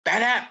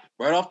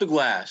 right off the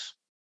glass.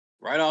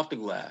 Right off the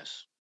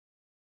glass.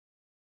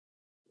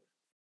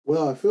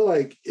 Well, I feel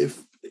like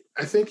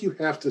I think you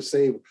have to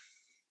save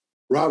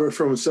Robert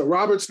from himself.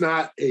 Robert's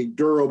not a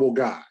durable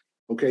guy.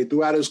 Okay,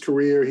 throughout his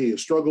career, he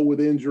has struggled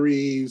with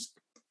injuries.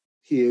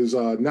 He has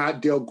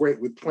not dealt great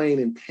with playing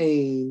in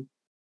pain.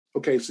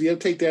 Okay, so you have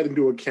to take that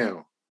into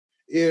account.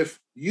 If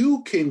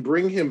you can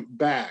bring him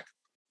back,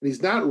 and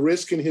he's not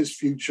risking his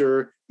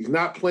future, he's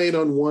not playing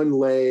on one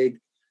leg,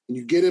 and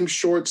you get him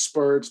short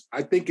spurts,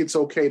 I think it's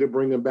okay to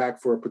bring him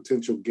back for a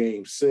potential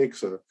game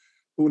 6, or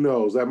who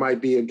knows, that might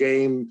be a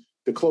game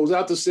to close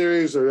out the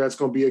series, or that's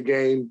going to be a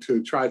game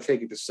to try to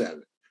take it to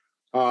 7.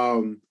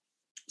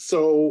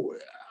 So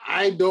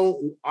I'm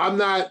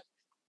not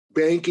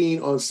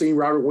banking on seeing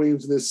Robert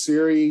Williams in this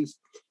series.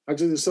 I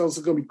think the Celtics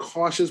are going to be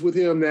cautious with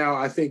him. Now,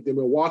 I think the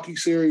Milwaukee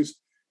series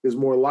is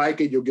more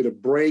like it. You'll get a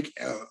break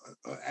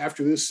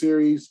after this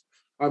series,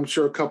 I'm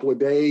sure a couple of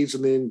days,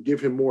 and then give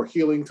him more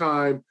healing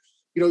time.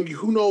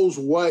 Who knows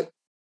what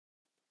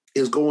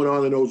is going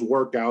on in those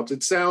workouts.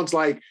 It sounds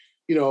like,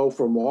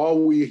 from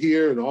all we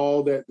hear and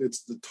all that,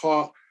 it's the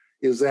talk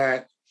is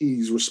that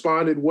he's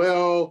responded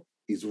well.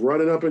 He's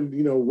running up and,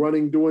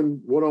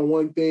 doing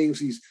one-on-one things.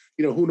 He's,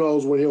 who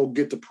knows when he'll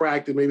get to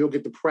practice. Maybe he'll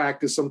get to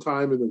practice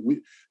sometime in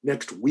the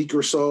next week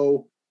or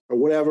so or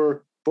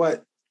whatever.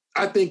 But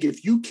I think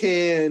if you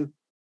can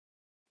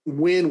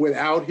win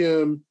without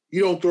him,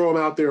 you don't throw him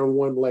out there on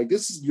one leg.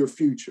 This is your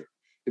future.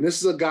 And this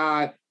is a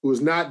guy who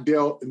has not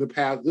dealt in the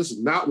past. This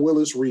is not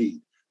Willis Reed.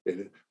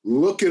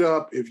 Look it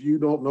up if you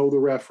don't know the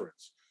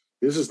reference.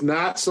 This is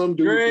not some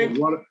dude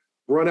who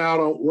run out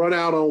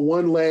on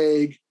one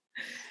leg.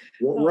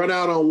 Run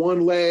out on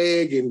one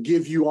leg and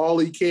give you all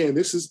he can.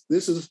 This is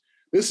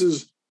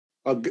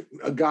a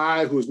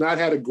guy who's not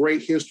had a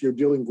great history of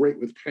dealing great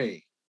with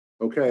pain.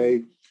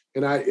 Okay,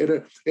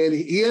 and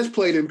he has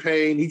played in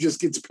pain. He just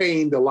gets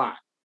pained a lot.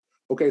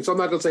 Okay, so I'm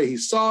not going to say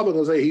he's soft. I'm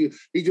going to say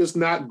he's just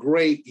not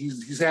great.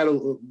 He's had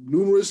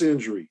numerous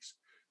injuries,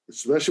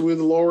 especially with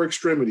the lower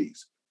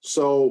extremities.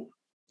 So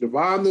if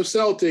I'm the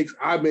Celtics,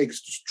 I make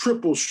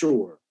triple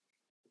sure,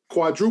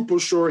 quadruple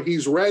sure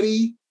he's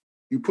ready.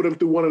 You put him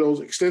through one of those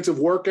extensive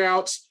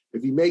workouts.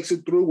 If he makes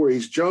it through where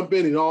he's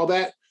jumping and all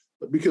that,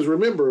 because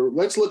remember,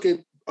 let's look at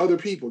other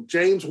people.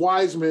 James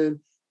Wiseman.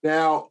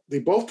 Now, they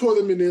both tore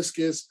the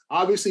meniscus.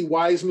 Obviously,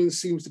 Wiseman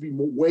seems to be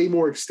way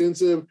more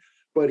extensive,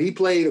 but he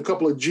played a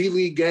couple of G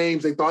League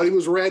games. They thought he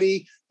was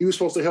ready. He was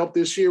supposed to help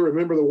this year.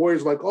 Remember, the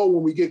Warriors were like, oh,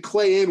 when we get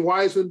Clay and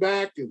Wiseman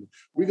back, and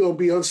we're going to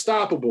be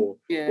unstoppable.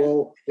 Yeah.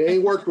 Well, it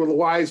ain't worked with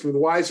Wiseman.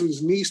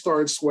 Wiseman's knee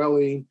started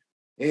swelling,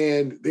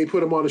 and they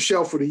put him on the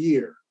shelf for the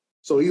year.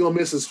 So he's going to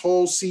miss his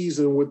whole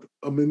season with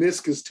a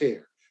meniscus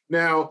tear.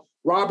 Now,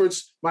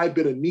 Roberts might have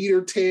been a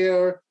neater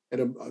tear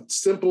and a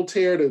simple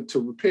tear to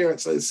repair it.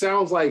 So it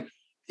sounds like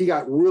he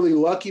got really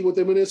lucky with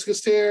the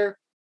meniscus tear,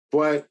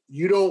 but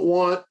you don't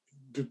want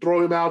to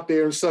throw him out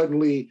there and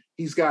suddenly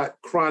he's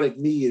got chronic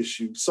knee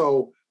issues.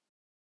 So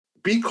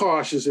be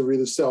cautious if you're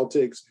the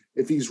Celtics.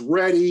 If he's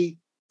ready,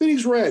 then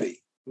he's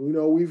ready. You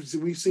know,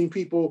 we've seen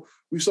people.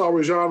 We saw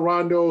Rajon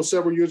Rondo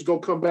several years ago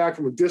come back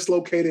from a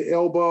dislocated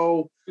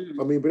elbow.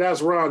 I mean, but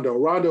that's Rondo.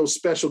 Rondo's a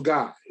special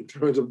guy in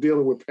terms of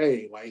dealing with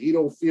pain. Like, he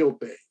don't feel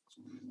things.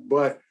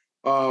 But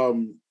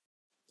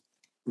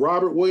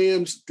Robert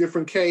Williams,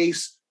 different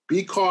case.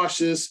 Be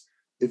cautious.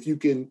 If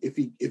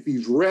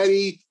he's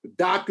ready, the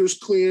doctor's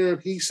clear,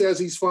 he says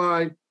he's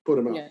fine, put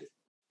him out there.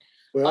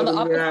 But other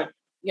than that,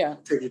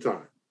 take your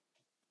time.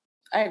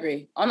 I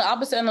agree. On the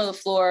opposite end of the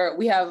floor,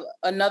 we have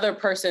another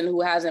person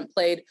who hasn't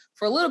played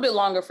for a little bit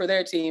longer for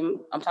their team.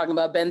 I'm talking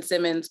about Ben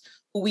Simmons,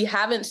 who we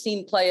haven't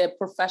seen play a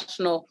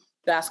professional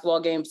basketball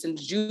game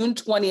since June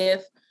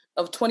 20th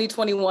of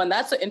 2021.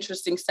 That's an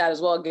interesting stat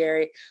as well,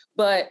 Gary.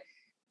 But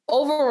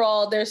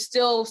overall, there's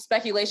still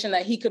speculation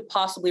that he could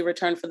possibly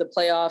return for the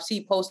playoffs.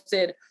 He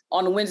posted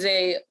on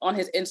Wednesday on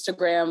his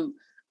Instagram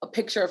a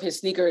picture of his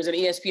sneakers, and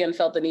ESPN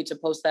felt the need to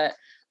post that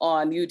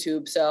on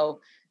YouTube.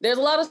 So there's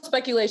a lot of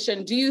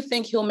speculation. Do you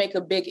think he'll make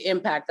a big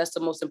impact? That's the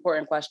most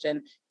important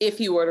question if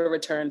he were to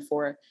return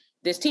for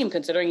this team,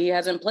 considering he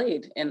hasn't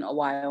played in a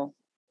while.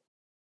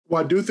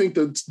 Well, I do think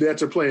the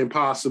Nets are playing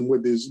possum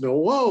with this.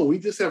 We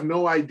just have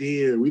no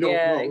idea. We don't know.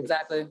 Yeah,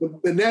 exactly.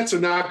 The Nets are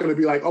not going to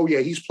be like, oh, yeah,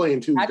 he's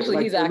playing too.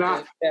 Actually, he's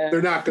active.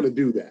 They're not going to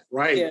do that,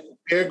 right? Yeah.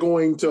 They're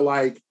going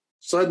to,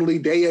 suddenly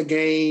day a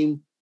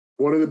game,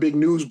 one of the big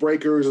news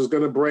breakers is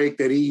going to break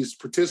that he's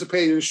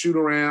participating in shoot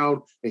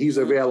around and he's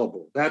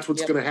available. That's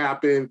what's going to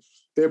happen.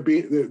 They're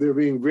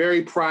being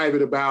very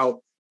private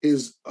about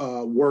his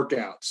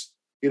workouts.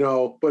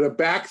 But a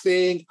back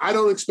thing, I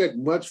don't expect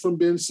much from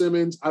Ben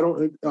Simmons. I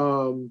don't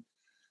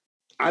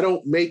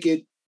make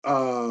it,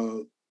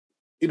 I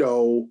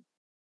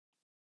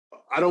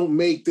don't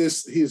make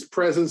this his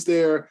presence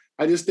there.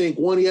 I just think,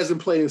 one, he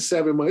hasn't played in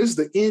 7 months. This is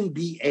the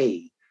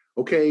NBA,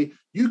 okay?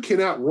 You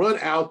cannot run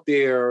out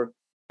there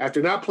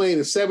after not playing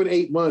in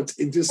 7-8 months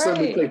and just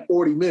suddenly play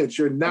 40 minutes.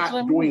 You're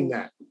not doing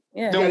that.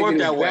 Yeah. Don't work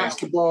that way.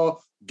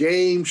 Basketball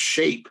game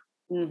shape.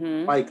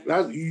 Mm-hmm. Like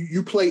that,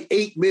 you play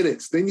 8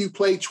 minutes, then you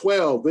play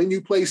 12, then you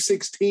play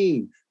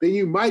 16, then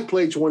you might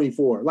play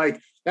 24.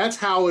 Like, that's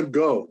how it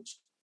goes.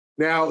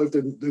 Now, if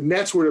the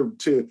Nets were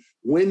to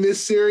win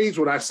this series,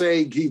 would I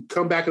say he'd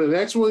come back in the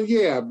next one?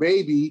 Yeah,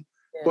 maybe.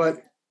 Yeah.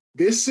 But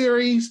this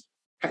series,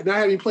 not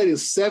having played in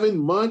 7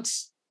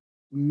 months,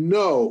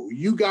 no.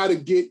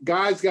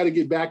 Guys got to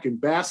get back in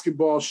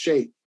basketball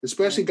shape,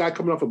 especially a guy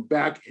coming off a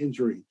back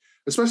injury,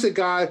 especially a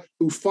guy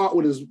who fought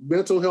with his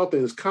mental health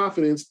and his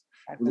confidence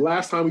the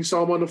last time we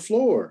saw him on the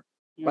floor.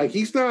 Like,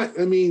 he's not,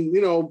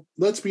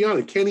 let's be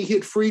honest. Can he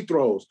hit free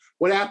throws?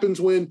 What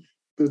happens when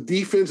the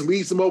defense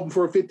leaves him open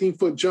for a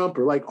 15-foot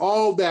jumper? Like,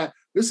 all that.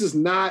 This is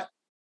not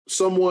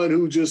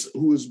someone this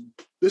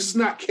is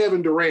not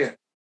Kevin Durant,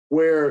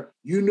 where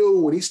you knew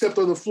when he stepped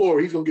on the floor,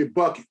 he's going to get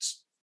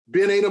buckets.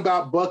 Ben ain't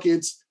about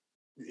buckets.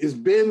 Is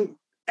Ben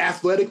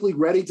athletically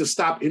ready to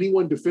stop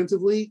anyone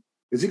defensively?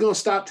 Is he going to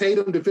stop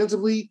Tatum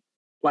defensively?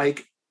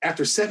 Like,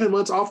 after 7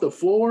 months off the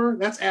floor,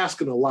 that's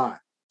asking a lot.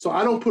 So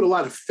I don't put a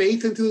lot of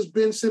faith into this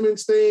Ben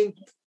Simmons thing.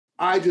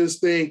 I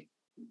just think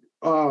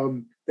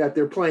that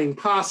they're playing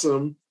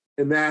possum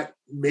and that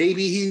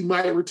maybe he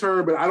might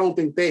return, but I don't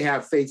think they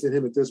have faith in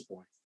him at this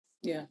point.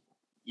 Yeah.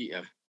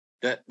 Yeah.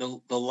 That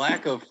the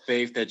lack of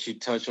faith that you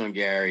touched on,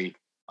 Gary,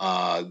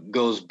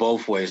 goes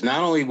both ways.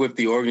 Not only with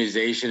the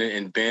organization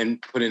and Ben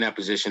put in that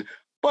position,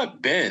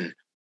 but Ben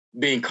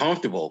being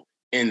comfortable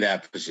in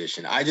that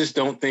position. I just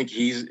don't think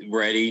he's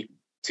ready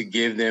to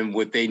give them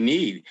what they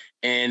need.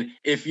 And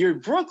if you're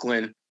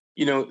Brooklyn,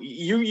 you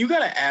got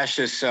to ask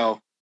yourself,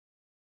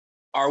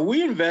 are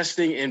we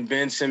investing in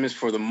Ben Simmons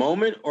for the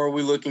moment, or are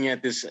we looking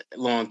at this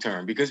long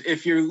term? Because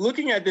if you're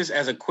looking at this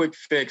as a quick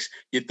fix,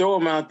 you throw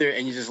him out there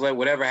and you just let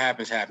whatever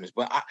happens, happens.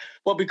 But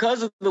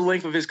because of the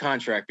length of his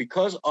contract,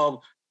 because of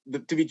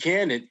to be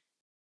candid,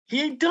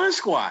 he ain't done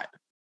squat.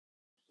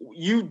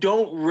 You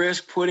don't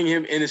risk putting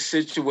him in a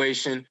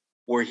situation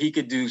where he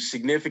could do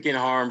significant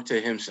harm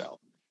to himself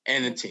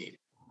and the team.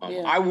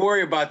 I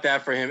worry about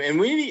that for him. And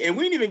we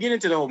didn't even get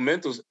into the whole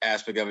mental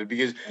aspect of it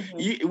because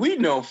we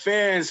know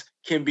fans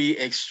can be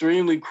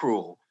extremely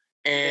cruel.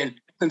 And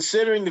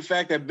considering the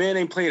fact that Ben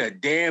ain't played a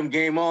damn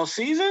game all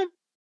season,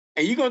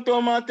 and you're going to throw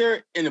him out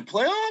there in the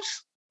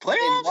playoffs?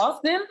 In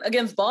Boston?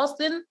 Against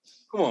Boston?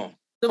 Come on.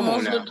 The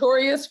most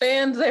notorious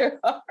fans there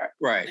are.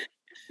 Right.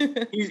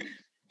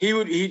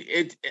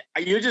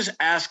 You're just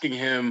asking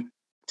him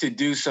to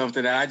do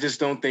something that I just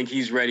don't think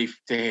he's ready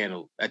to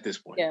handle at this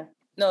point. Yeah.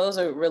 No, those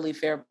are really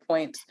fair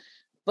points.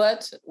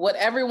 But what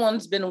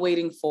everyone's been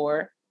waiting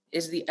for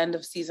is the end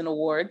of season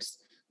awards.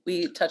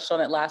 We touched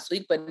on it last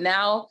week, but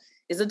now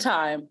is the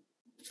time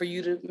for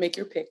you to make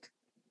your pick.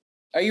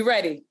 Are you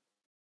ready?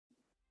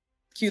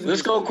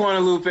 Let's go,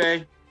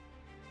 Guadalupe.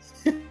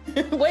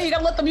 Wait, you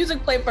gotta let the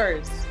music play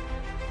first.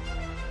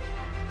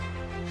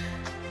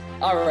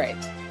 All right,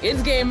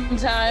 it's game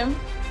time.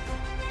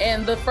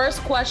 And the first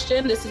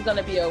question, this is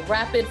gonna be a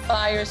rapid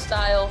fire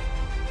style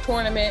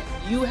tournament.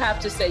 You have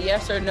to say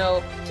yes or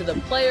no to the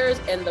players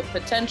and the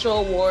potential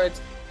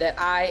awards that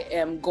I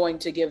am going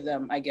to give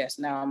them. I guess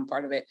now I'm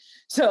part of it.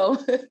 So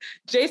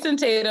Jason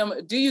Tatum,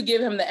 do you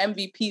give him the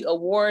MVP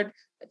award?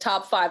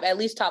 Top 5, at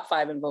least top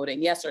 5 in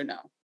voting, yes or no?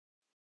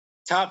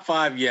 Top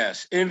 5,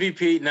 yes.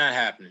 MVP, not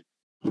happening.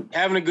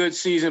 Having a good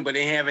season, but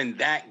ain't having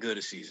that good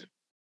a season.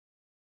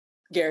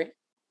 Gary?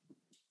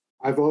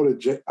 I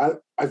voted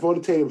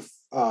Tatum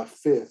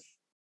 5th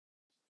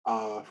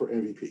for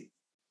MVP.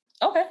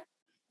 Okay.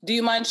 Do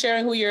you mind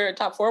sharing who your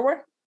top 4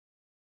 were?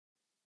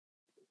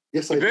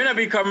 Yes, I do. It better not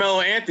be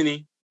Carmelo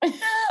Anthony.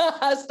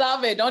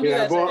 Stop it. Don't do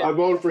that. I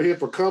voted for him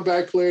for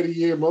comeback player of the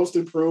year, most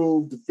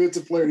improved,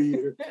 defensive player of the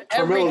year.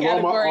 Every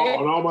category.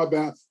 On all my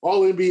back,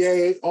 all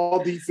NBA,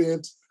 all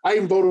defense. I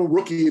even voted him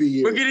rookie of the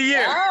year. Rookie of the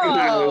year.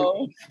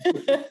 Oh.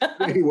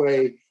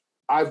 Anyway,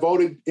 I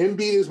voted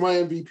Embiid as my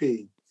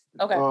MVP.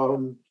 Okay.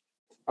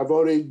 I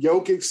voted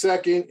Jokic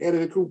 2nd,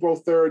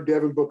 Antetokounmpo 3rd,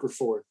 Devin Booker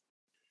 4th.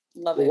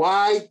 Love it.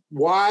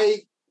 Why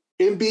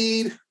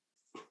Embiid?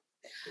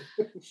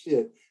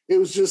 Shit. It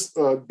was just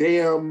a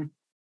damn,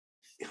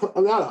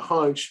 not a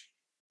hunch.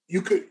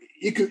 It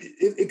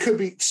could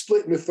be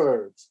split into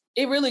thirds.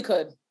 It really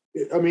could.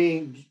 I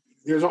mean,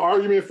 there's an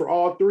argument for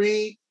all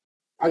 3.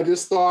 I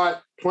just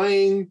thought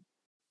playing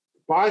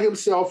by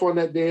himself on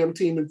that damn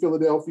team in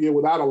Philadelphia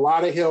without a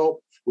lot of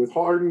help, with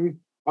Harden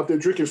up there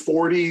drinking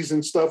 40s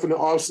and stuff in the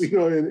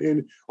offseason,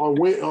 and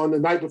on the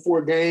night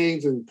before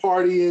games and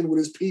partying with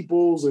his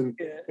peoples and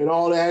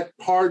all that.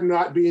 Harden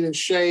not being in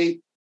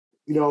shape,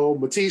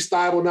 Matisse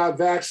Thybulle not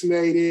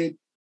vaccinated,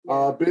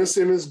 Ben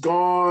Simmons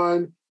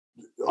gone,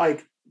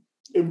 like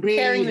Embiid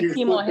carrying the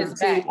team on his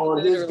back,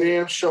 on his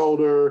damn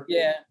shoulder.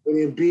 Yeah,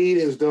 and Embiid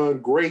has done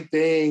great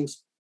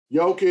things.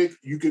 Jokic,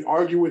 you could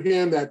argue with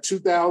him that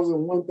 2,000,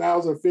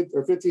 1,000,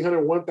 or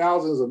 1,500,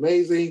 1,000 is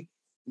amazing.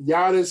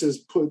 Giannis has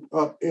put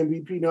up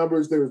MVP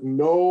numbers. There's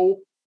no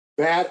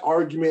bad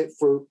argument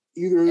for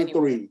either of the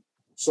 3.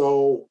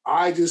 So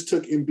I just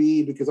took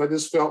Embiid because I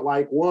just felt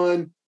like,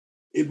 one,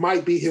 it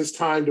might be his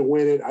time to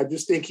win it. I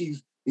just think he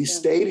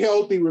stayed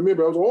healthy.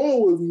 Remember, I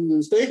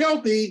was, stay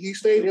healthy. He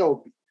stayed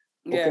healthy.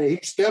 Yeah. Okay, he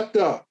stepped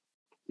up.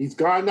 He's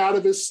gotten out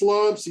of his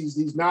slumps.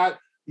 He's not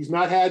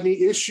had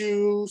any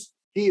issues.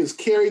 He has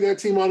carried that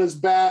team on his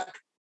back.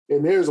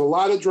 And there's a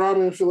lot of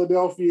drama in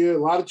Philadelphia, a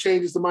lot of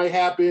changes that might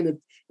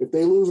happen if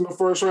they lose in the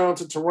first round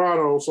to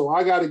Toronto. So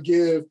I got to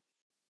give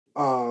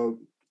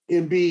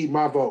Embiid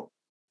my vote.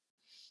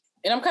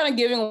 And I'm kind of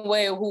giving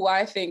away who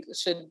I think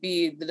should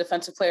be the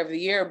defensive player of the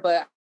year,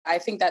 but I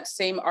think that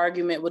same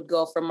argument would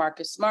go for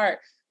Marcus Smart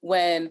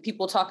when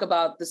people talk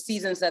about the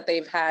seasons that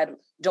they've had,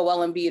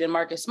 Joel Embiid and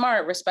Marcus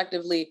Smart,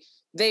 respectively.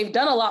 They've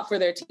done a lot for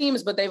their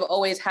teams, but they've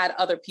always had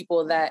other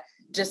people that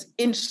just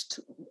inched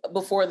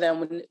before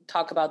them when we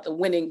talk about the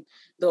winning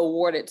the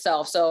award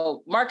itself.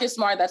 So Marcus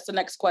Smart, that's the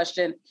next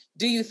question.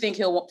 Do you think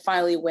he'll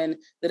finally win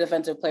the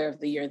defensive player of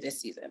the year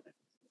this season?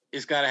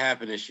 It's got to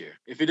happen this year.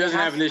 If it doesn't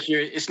happen this year,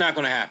 it's not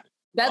going to happen.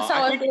 That's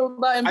how I feel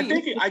about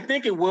Embiid. I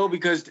think it will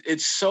because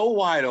it's so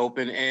wide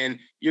open, and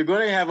you're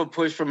going to have a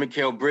push from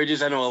Mikal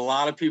Bridges. I know a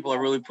lot of people are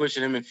really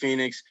pushing him in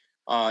Phoenix.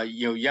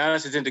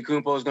 Giannis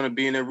Antetokounmpo is going to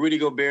be in there. Rudy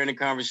Gobert in the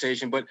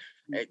conversation. But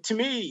to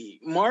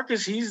me,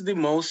 Marcus, he's the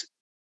most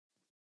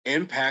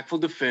impactful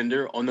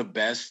defender on the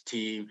best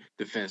team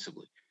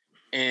defensively.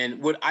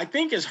 And what I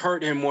think has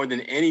hurt him more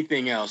than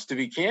anything else, to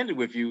be candid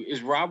with you,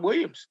 is Rob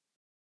Williams.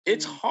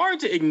 It's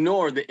hard to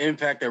ignore the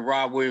impact that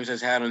Rob Williams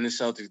has had on the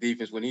Celtics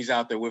defense when he's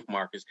out there with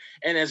Marcus.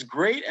 And as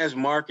great as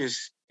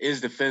Marcus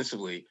is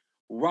defensively,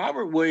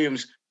 Robert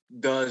Williams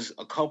does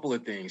a couple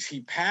of things.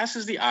 He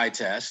passes the eye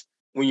test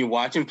when you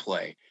watch him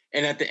play.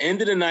 And at the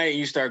end of the night,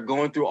 you start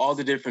going through all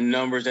the different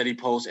numbers that he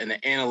posts and the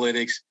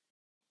analytics.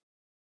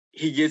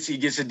 He gets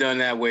it done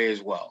that way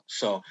as well.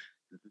 So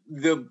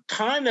the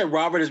time that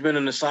Robert has been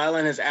on the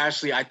sideline has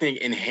actually, I think,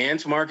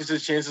 enhanced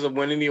Marcus's chances of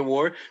winning the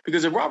award,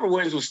 because if Robert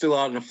Williams was still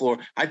out on the floor,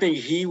 I think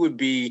he would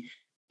be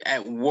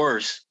at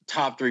worst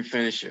top 3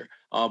 finisher.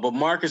 But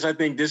Marcus, I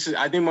think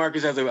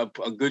Marcus has a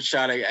good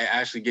shot at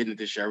actually getting it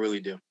this year. I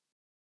really do.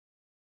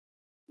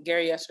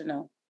 Gary, yes or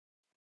no?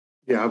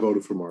 Yeah, I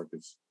voted for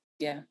Marcus.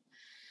 Yeah.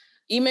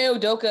 Ime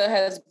Udoka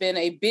has been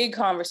a big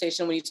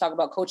conversation when you talk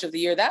about Coach of the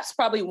Year. That's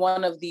probably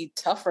one of the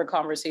tougher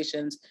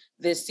conversations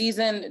this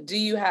season. Do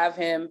you have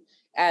him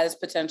as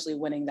potentially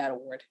winning that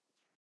award?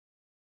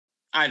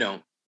 I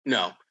don't.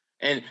 No.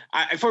 And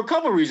for a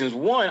couple of reasons.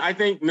 One, I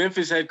think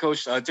Memphis head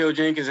coach Taylor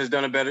Jenkins has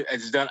done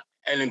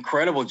an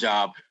incredible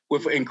job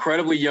with an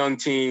incredibly young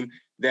team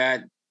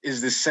that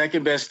is the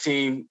second best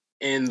team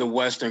in the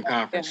Western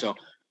Conference. Yeah. So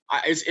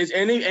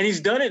and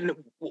he's done it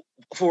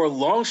for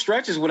long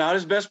stretches without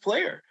his best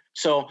player.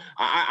 So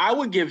I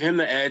would give him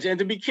the edge. And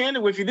to be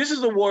candid with you, this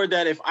is the award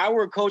that if I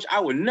were a coach, I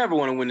would never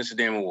want to win this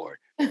damn award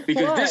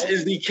because this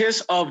is the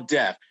kiss of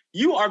death.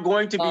 You are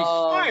going to be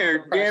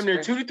fired damn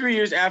near 2 to 3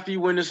 years after you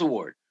win this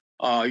award.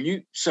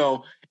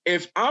 So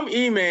if I'm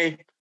Ime,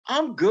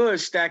 I'm good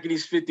stacking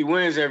these 50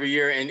 wins every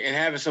year and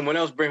having someone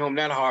else bring home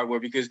that hardware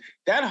because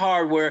that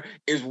hardware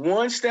is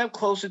one step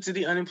closer to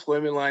the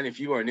unemployment line if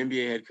you are an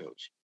NBA head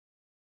coach.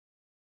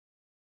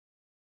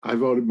 I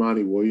voted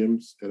Monty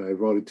Williams, and I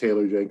voted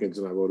Taylor Jenkins,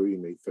 and I voted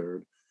Ime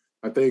third.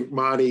 I think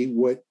Monty,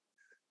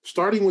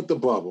 starting with the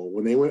bubble,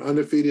 when they went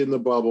undefeated in the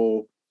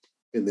bubble,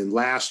 and then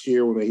last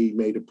year when he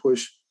made a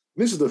push,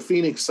 this is the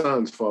Phoenix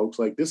Suns, folks.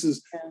 Like, this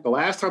is the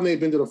last time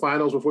they'd been to the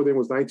finals before then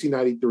was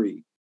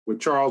 1993 with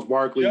Charles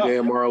Barkley,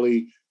 Dan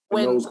Marley,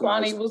 when those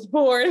Kwani guys. Was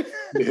born.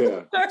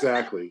 Yeah,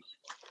 exactly.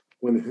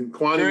 When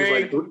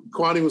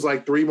Kwani was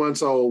like 3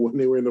 months old when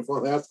they were in the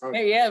last time.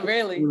 Yeah,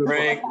 really.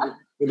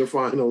 In the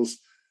finals.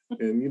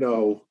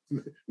 And,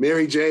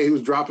 Mary J, who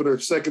was dropping her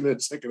second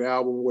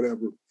album or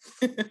whatever.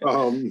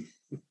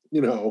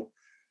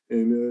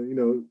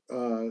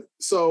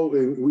 So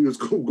we was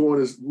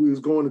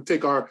going to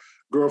take our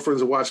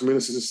girlfriends and watch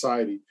Menace to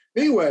Society.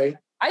 Anyway.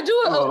 I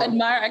do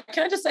admire,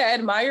 can I just say I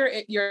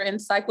admire your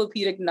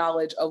encyclopedic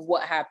knowledge of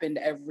what happened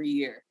every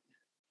year.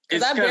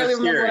 Because I barely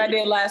remember what I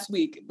did last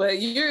week, but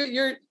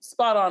you're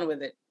spot on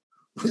with it.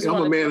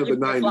 I'm a man of the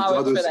 90s.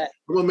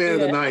 I'm a man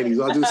of the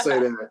 90s. I'll just say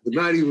that. The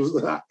 90s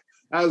was...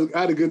 I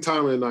had a good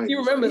time in the 90s. You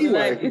remember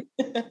the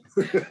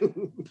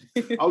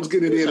 90s. I was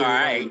getting in.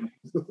 I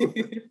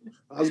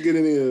was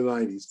getting in the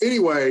 90s.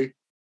 Anyway,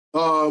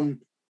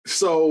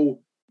 so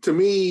to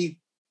me,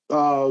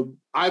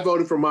 I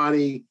voted for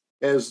Monty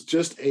as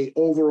just a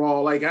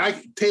overall,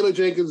 Taylor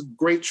Jenkins,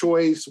 great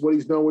choice, what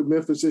he's done with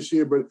Memphis this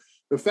year. But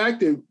the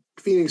fact that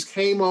Phoenix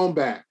came on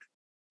back,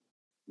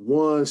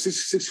 won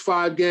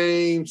 65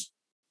 games,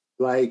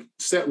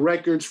 set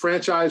records,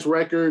 franchise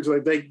records,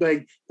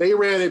 they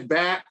ran it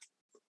back.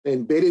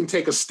 And they didn't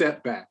take a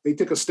step back. They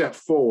took a step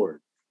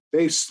forward.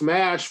 They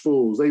smashed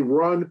fools. They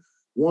won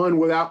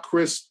without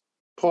Chris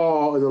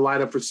Paul in the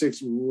lineup for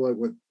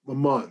a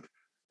month.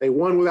 They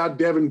won without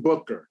Devin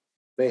Booker.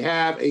 They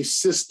have a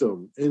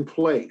system in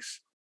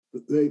place.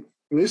 This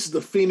is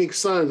the Phoenix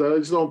Suns. I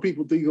just don't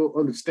people think you'll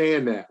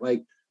understand that.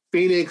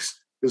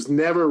 Phoenix has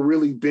never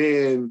really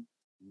been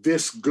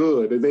this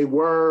good. And they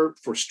were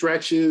for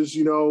stretches,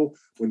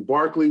 when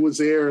Barkley was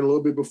there and a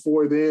little bit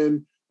before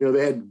then.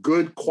 They had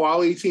good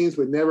quality teams,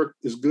 but never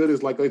as good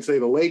as, let's say,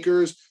 the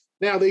Lakers.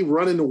 Now they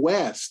run in the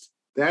West.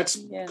 That's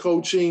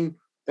coaching,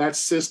 that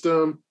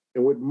system.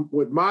 And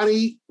what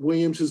Monty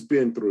Williams has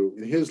been through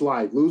in his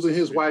life, losing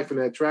his wife in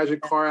that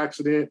tragic car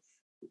accident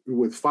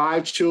with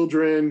 5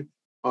 children,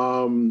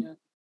 having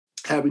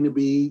to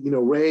be,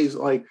 raised,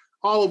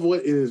 all of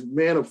what is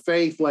man of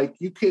faith.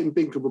 You couldn't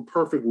think of a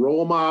perfect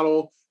role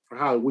model for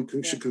how we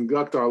should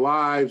conduct our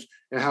lives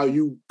and how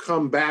you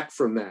come back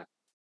from that.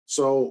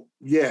 So,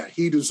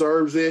 he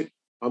deserves it.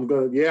 I'm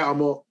going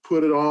to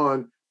put it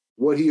on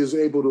what he is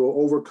able to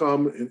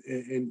overcome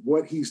and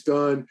what he's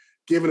done,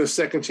 given a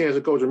second chance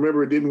to coach.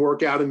 Remember, it didn't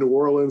work out in New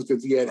Orleans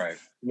because he had,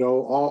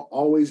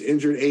 always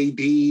injured AD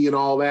and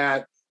all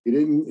that. They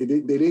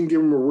didn't give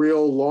him a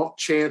real long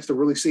chance to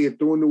really see it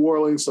through in New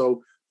Orleans.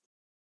 So,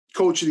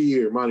 Coach of the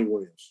Year, Monty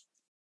Williams.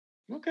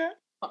 Okay.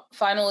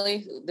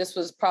 Finally, this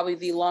was probably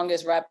the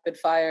longest rapid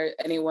fire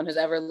anyone has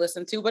ever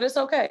listened to, but it's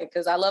okay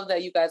because I love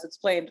that you guys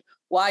explained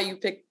why you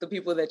picked the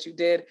people that you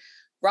did.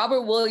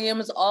 Robert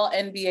Williams, all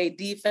NBA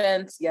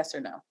defense, yes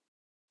or no?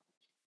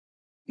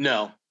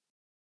 No.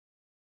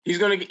 He's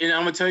going to, and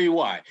I'm going to tell you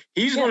why.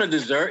 He's going to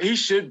deserve, he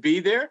should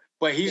be there,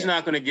 but he's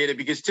not going to get it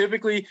because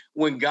typically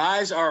when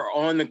guys are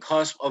on the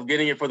cusp of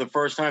getting it for the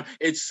first time,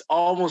 it's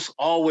almost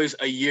always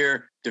a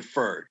year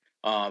deferred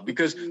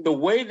because the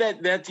way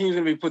that team's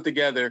going to be put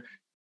together,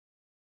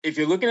 if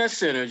you're looking at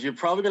centers, you're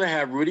probably going to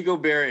have Rudy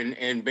Gobert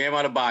and Bam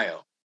Adebayo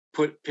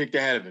picked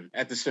ahead of him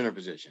at the center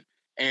position.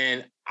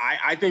 And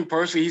I think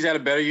personally he's had a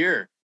better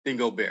year than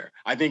Gobert.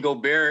 I think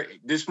Gobert,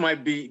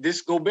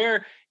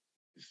 Gobert,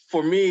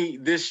 for me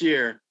this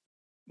year,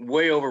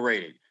 way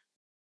overrated.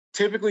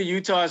 Typically,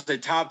 Utah is the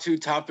top 2,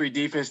 top 3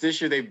 defense.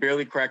 This year, they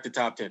barely cracked the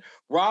top 10.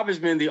 Rob has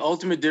been the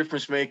ultimate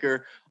difference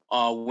maker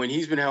when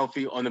he's been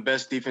healthy on the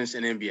best defense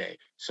in NBA.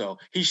 So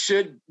he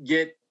should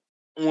get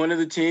one of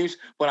the teams,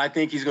 but I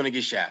think he's going to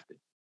get shafted.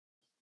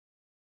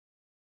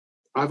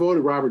 I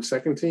voted Robert's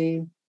second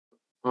team.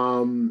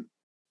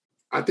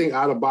 I think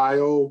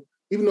Adebayo,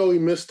 even though he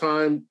missed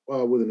time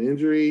with an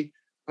injury,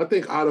 I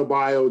think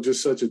Adebayo is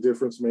just such a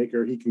difference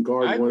maker. He can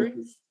guard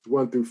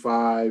 1 through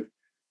 5,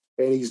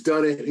 and he's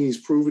done it and he's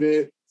proven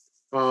it.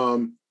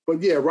 But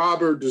yeah,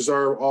 Robert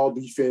deserved all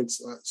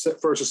defense,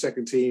 first or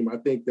second team. I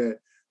think that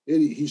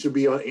he should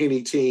be on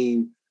any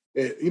team.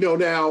 And,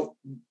 now,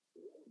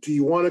 do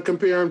you want to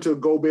compare him to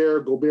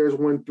Gobert? Gobert's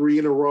won 3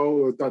 in a row,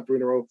 or not 3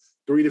 in a row,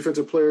 3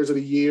 defensive players of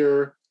the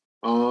year.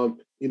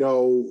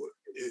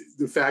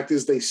 The fact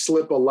is they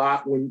slip a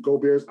lot when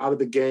Gobert's out of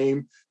the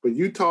game, but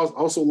Utah's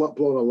also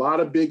blown a lot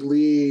of big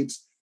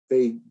leads.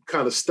 They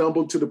kind of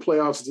stumbled to the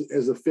playoffs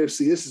as a 5th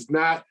seed. This is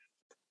not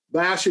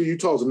last year.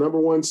 Utah was the number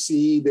 1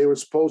 seed. They were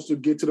supposed to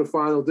get to the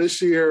final.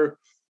 This year,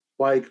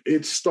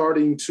 it's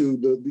starting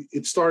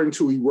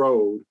to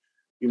erode.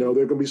 There are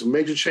going to be some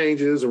major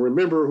changes. And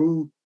remember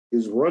who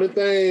is running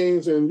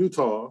things in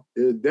Utah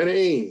is Danny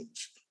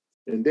Ainge.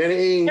 And Danny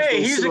Ainge.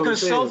 Hey, he's a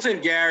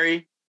consultant,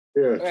 Gary.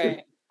 Yeah.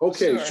 Right.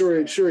 Okay, sure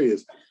he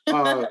is.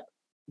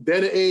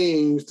 Danny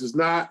Ainge does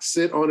not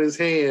sit on his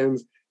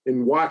hands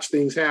and watch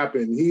things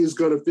happen. He is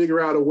going to figure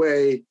out a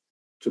way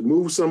to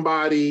move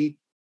somebody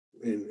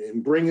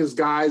and bring his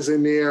guys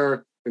in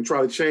there and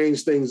try to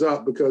change things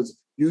up, because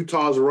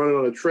Utah's running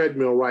on a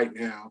treadmill right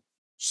now.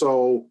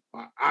 So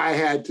I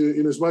had to,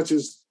 in as much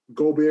as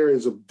Gobert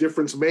is a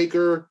difference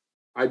maker,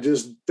 I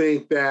just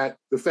think that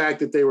the fact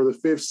that they were the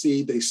 5th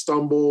seed, they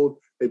stumbled,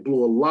 they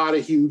blew a lot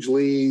of huge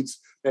leads.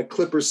 That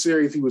Clippers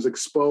series, he was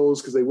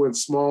exposed because they went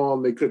small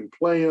and they couldn't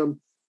play him.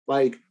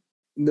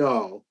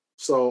 No.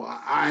 So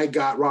I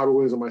got Robert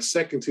Williams on my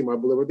second team, I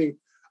believe. I think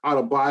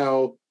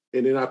Adebayo,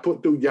 and then I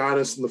put through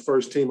Giannis in the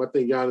first team. I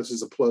think Giannis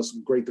is a plus,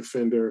 great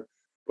defender.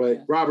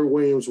 But Robert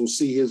Williams will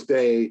see his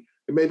day.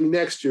 And maybe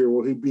next year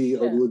will he be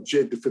a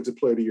legit defensive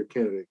player of the year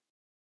candidate.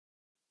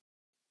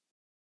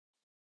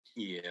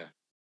 Yeah.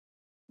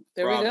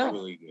 There Rob's we go.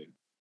 Really good.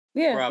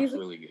 Yeah. Rob's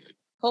really good.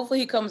 Hopefully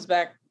he comes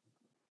back.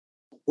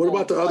 What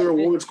about the other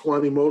awards,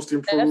 Kwani? Most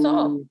improved? That's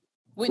all.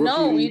 Rookie of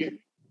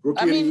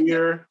the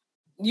year.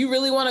 You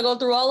really want to go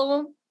through all of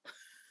them?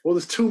 Well,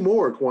 there's 2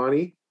 more,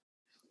 Kwani.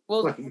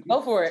 Well,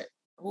 go for it.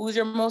 Who's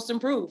your most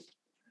improved?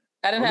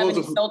 I didn't have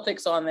any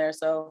Celtics on there,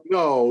 so.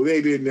 No,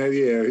 they didn't.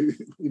 Grant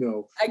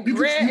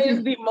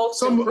is the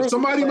most improved.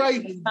 Somebody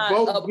might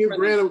vote, give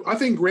Grant. I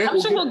think Grant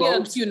will get votes.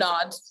 Get a few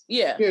nods.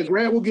 Yeah. Yeah,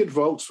 Grant will get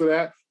votes for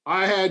that.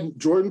 I had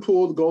Jordan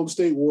Poole, the Golden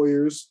State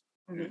Warriors.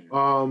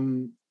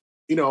 Mm-hmm.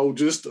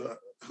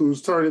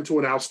 Who's turned into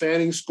an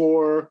outstanding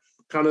scorer,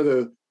 kind of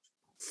the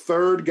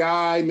 3rd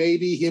guy,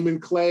 maybe him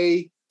and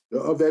Clay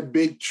of that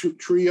big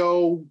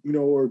trio,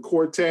 or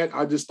quartet.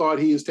 I just thought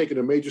he has taken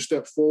a major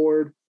step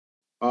forward.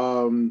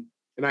 And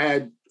I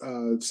had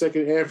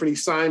second Anthony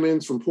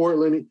Simons from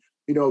Portland.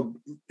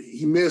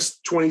 He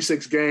missed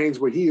 26 games,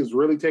 but he has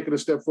really taken a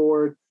step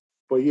forward.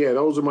 But yeah,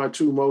 those are my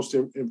 2 most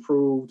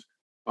improved.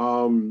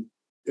 And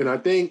I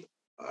think,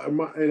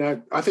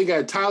 I think I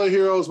had Tyler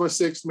Hero as my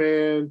 6th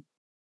man,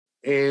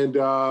 and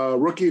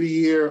Rookie of the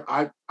Year,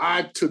 I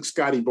took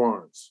Scotty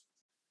Barnes.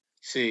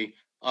 See,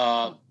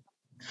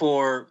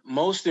 for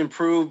most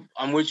improved,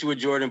 I'm with you with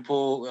Jordan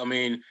Poole. I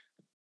mean,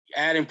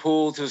 adding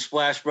Poole to the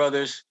Splash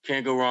Brothers,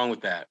 can't go wrong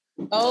with that.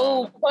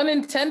 Oh, pun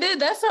intended?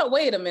 That's not,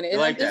 wait a minute. Is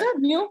that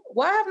new?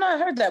 Why have I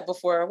not heard that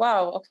before?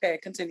 Wow. Okay,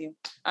 continue.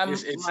 I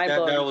was waiting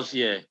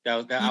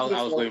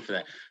for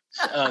that.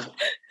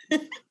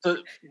 So,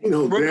 damn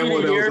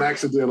well that was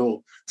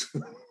accidental.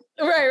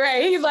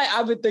 Right. He's like,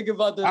 I've been thinking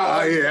about this.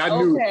 I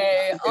knew.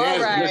 Okay, all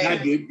right. I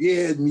did.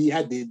 Yeah,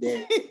 I did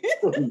that.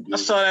 I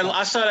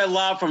saw that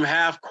live from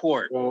half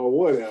court. Oh,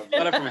 whatever. I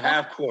saw that from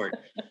half court.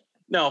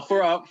 No,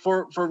 for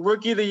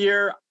Rookie of the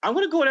Year, I'm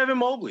going to go with Evan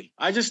Mobley.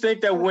 I just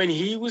think that when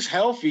he was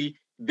healthy,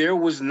 there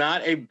was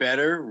not a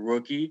better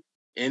rookie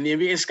in the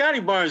NBA. And Scotty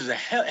Barnes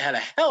had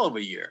a hell of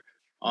a year.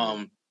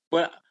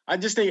 But I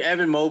just think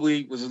Evan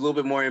Mobley was a little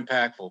bit more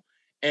impactful.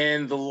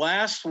 And the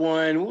last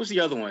one, what was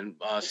the other one?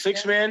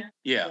 6th man?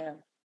 Yeah.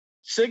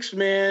 6th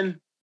man.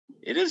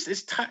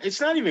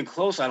 It's not even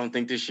close, I don't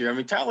think, this year. I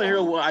mean, Tyler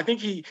Hero, I think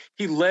he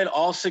led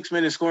all 6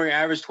 men in scoring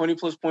average,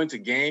 20+ points a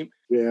game.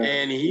 Yeah.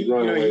 And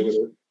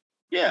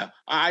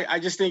I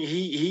just think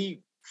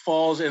he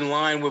falls in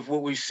line with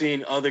what we've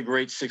seen other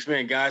great 6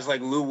 men, guys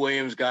like Lou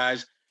Williams,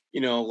 guys,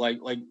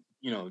 Jordan,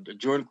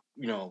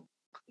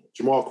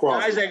 Jamal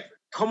Crawford. Guys that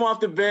come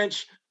off the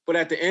bench, but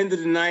at the end of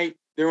the night,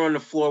 they're on the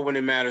floor when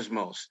it matters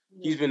most.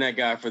 He's been that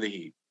guy for the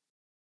Heat.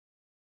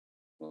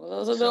 Well,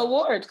 those are the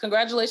awards.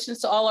 Congratulations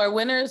to all our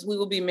winners. We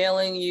will be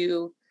mailing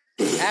you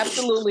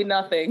absolutely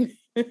nothing.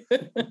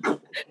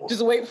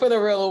 Just wait for the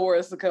real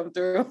awards to come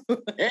through.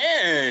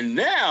 And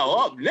now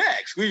up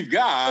next, we've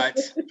got...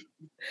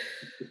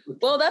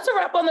 Well, that's a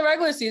wrap on the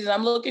regular season.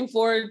 I'm looking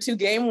forward to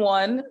game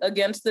 1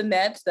 against the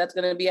Nets. That's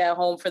going to be at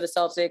home for the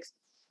Celtics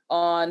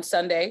on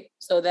Sunday.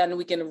 So then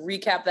we can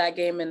recap that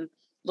game and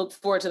look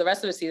forward to the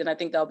rest of the season. I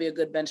think that'll be a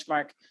good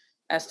benchmark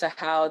as to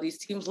how these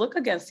teams look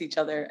against each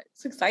other.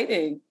 It's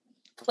exciting.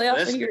 Playoffs.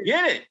 Let's get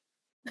it.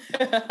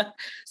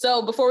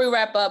 So before we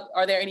wrap up,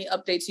 are there any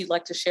updates you'd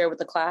like to share with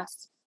the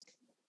class?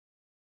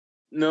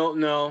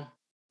 No.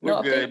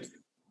 We're good.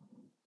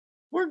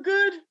 We're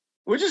good.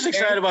 We're just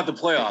excited about the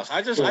playoffs.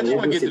 I just want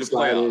to get to the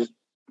playoffs.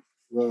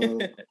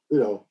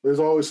 There's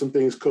always some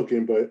things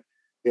cooking, but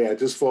yeah,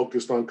 just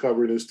focused on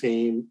covering this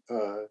team.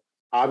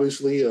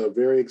 Obviously, a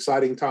very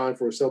exciting time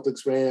for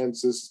Celtics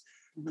fans. This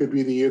could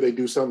be the year they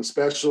do something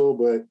special,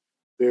 but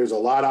there's a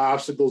lot of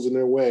obstacles in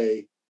their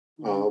way.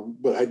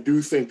 But I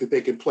do think that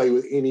they can play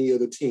with any of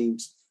the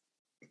teams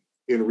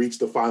and reach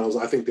the finals.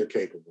 I think they're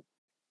capable.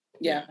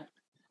 Yeah.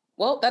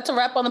 Well, that's a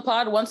wrap on the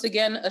pod. Once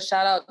again, a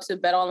shout out to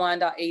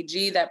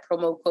betonline.ag. That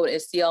promo code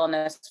is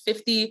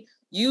CLNS50.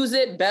 Use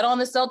it. Bet on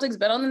the Celtics.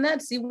 Bet on the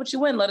Nets. See what you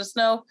win. Let us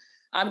know.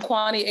 I'm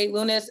Kwani A.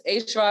 Lunis,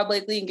 A. Sherrod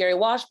Blakely, and Gary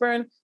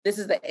Washburn. This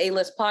is the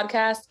A-List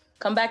podcast.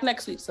 Come back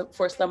next week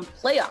for some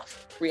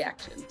playoff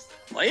reactions.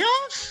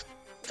 Playoffs?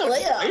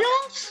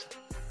 Playoffs?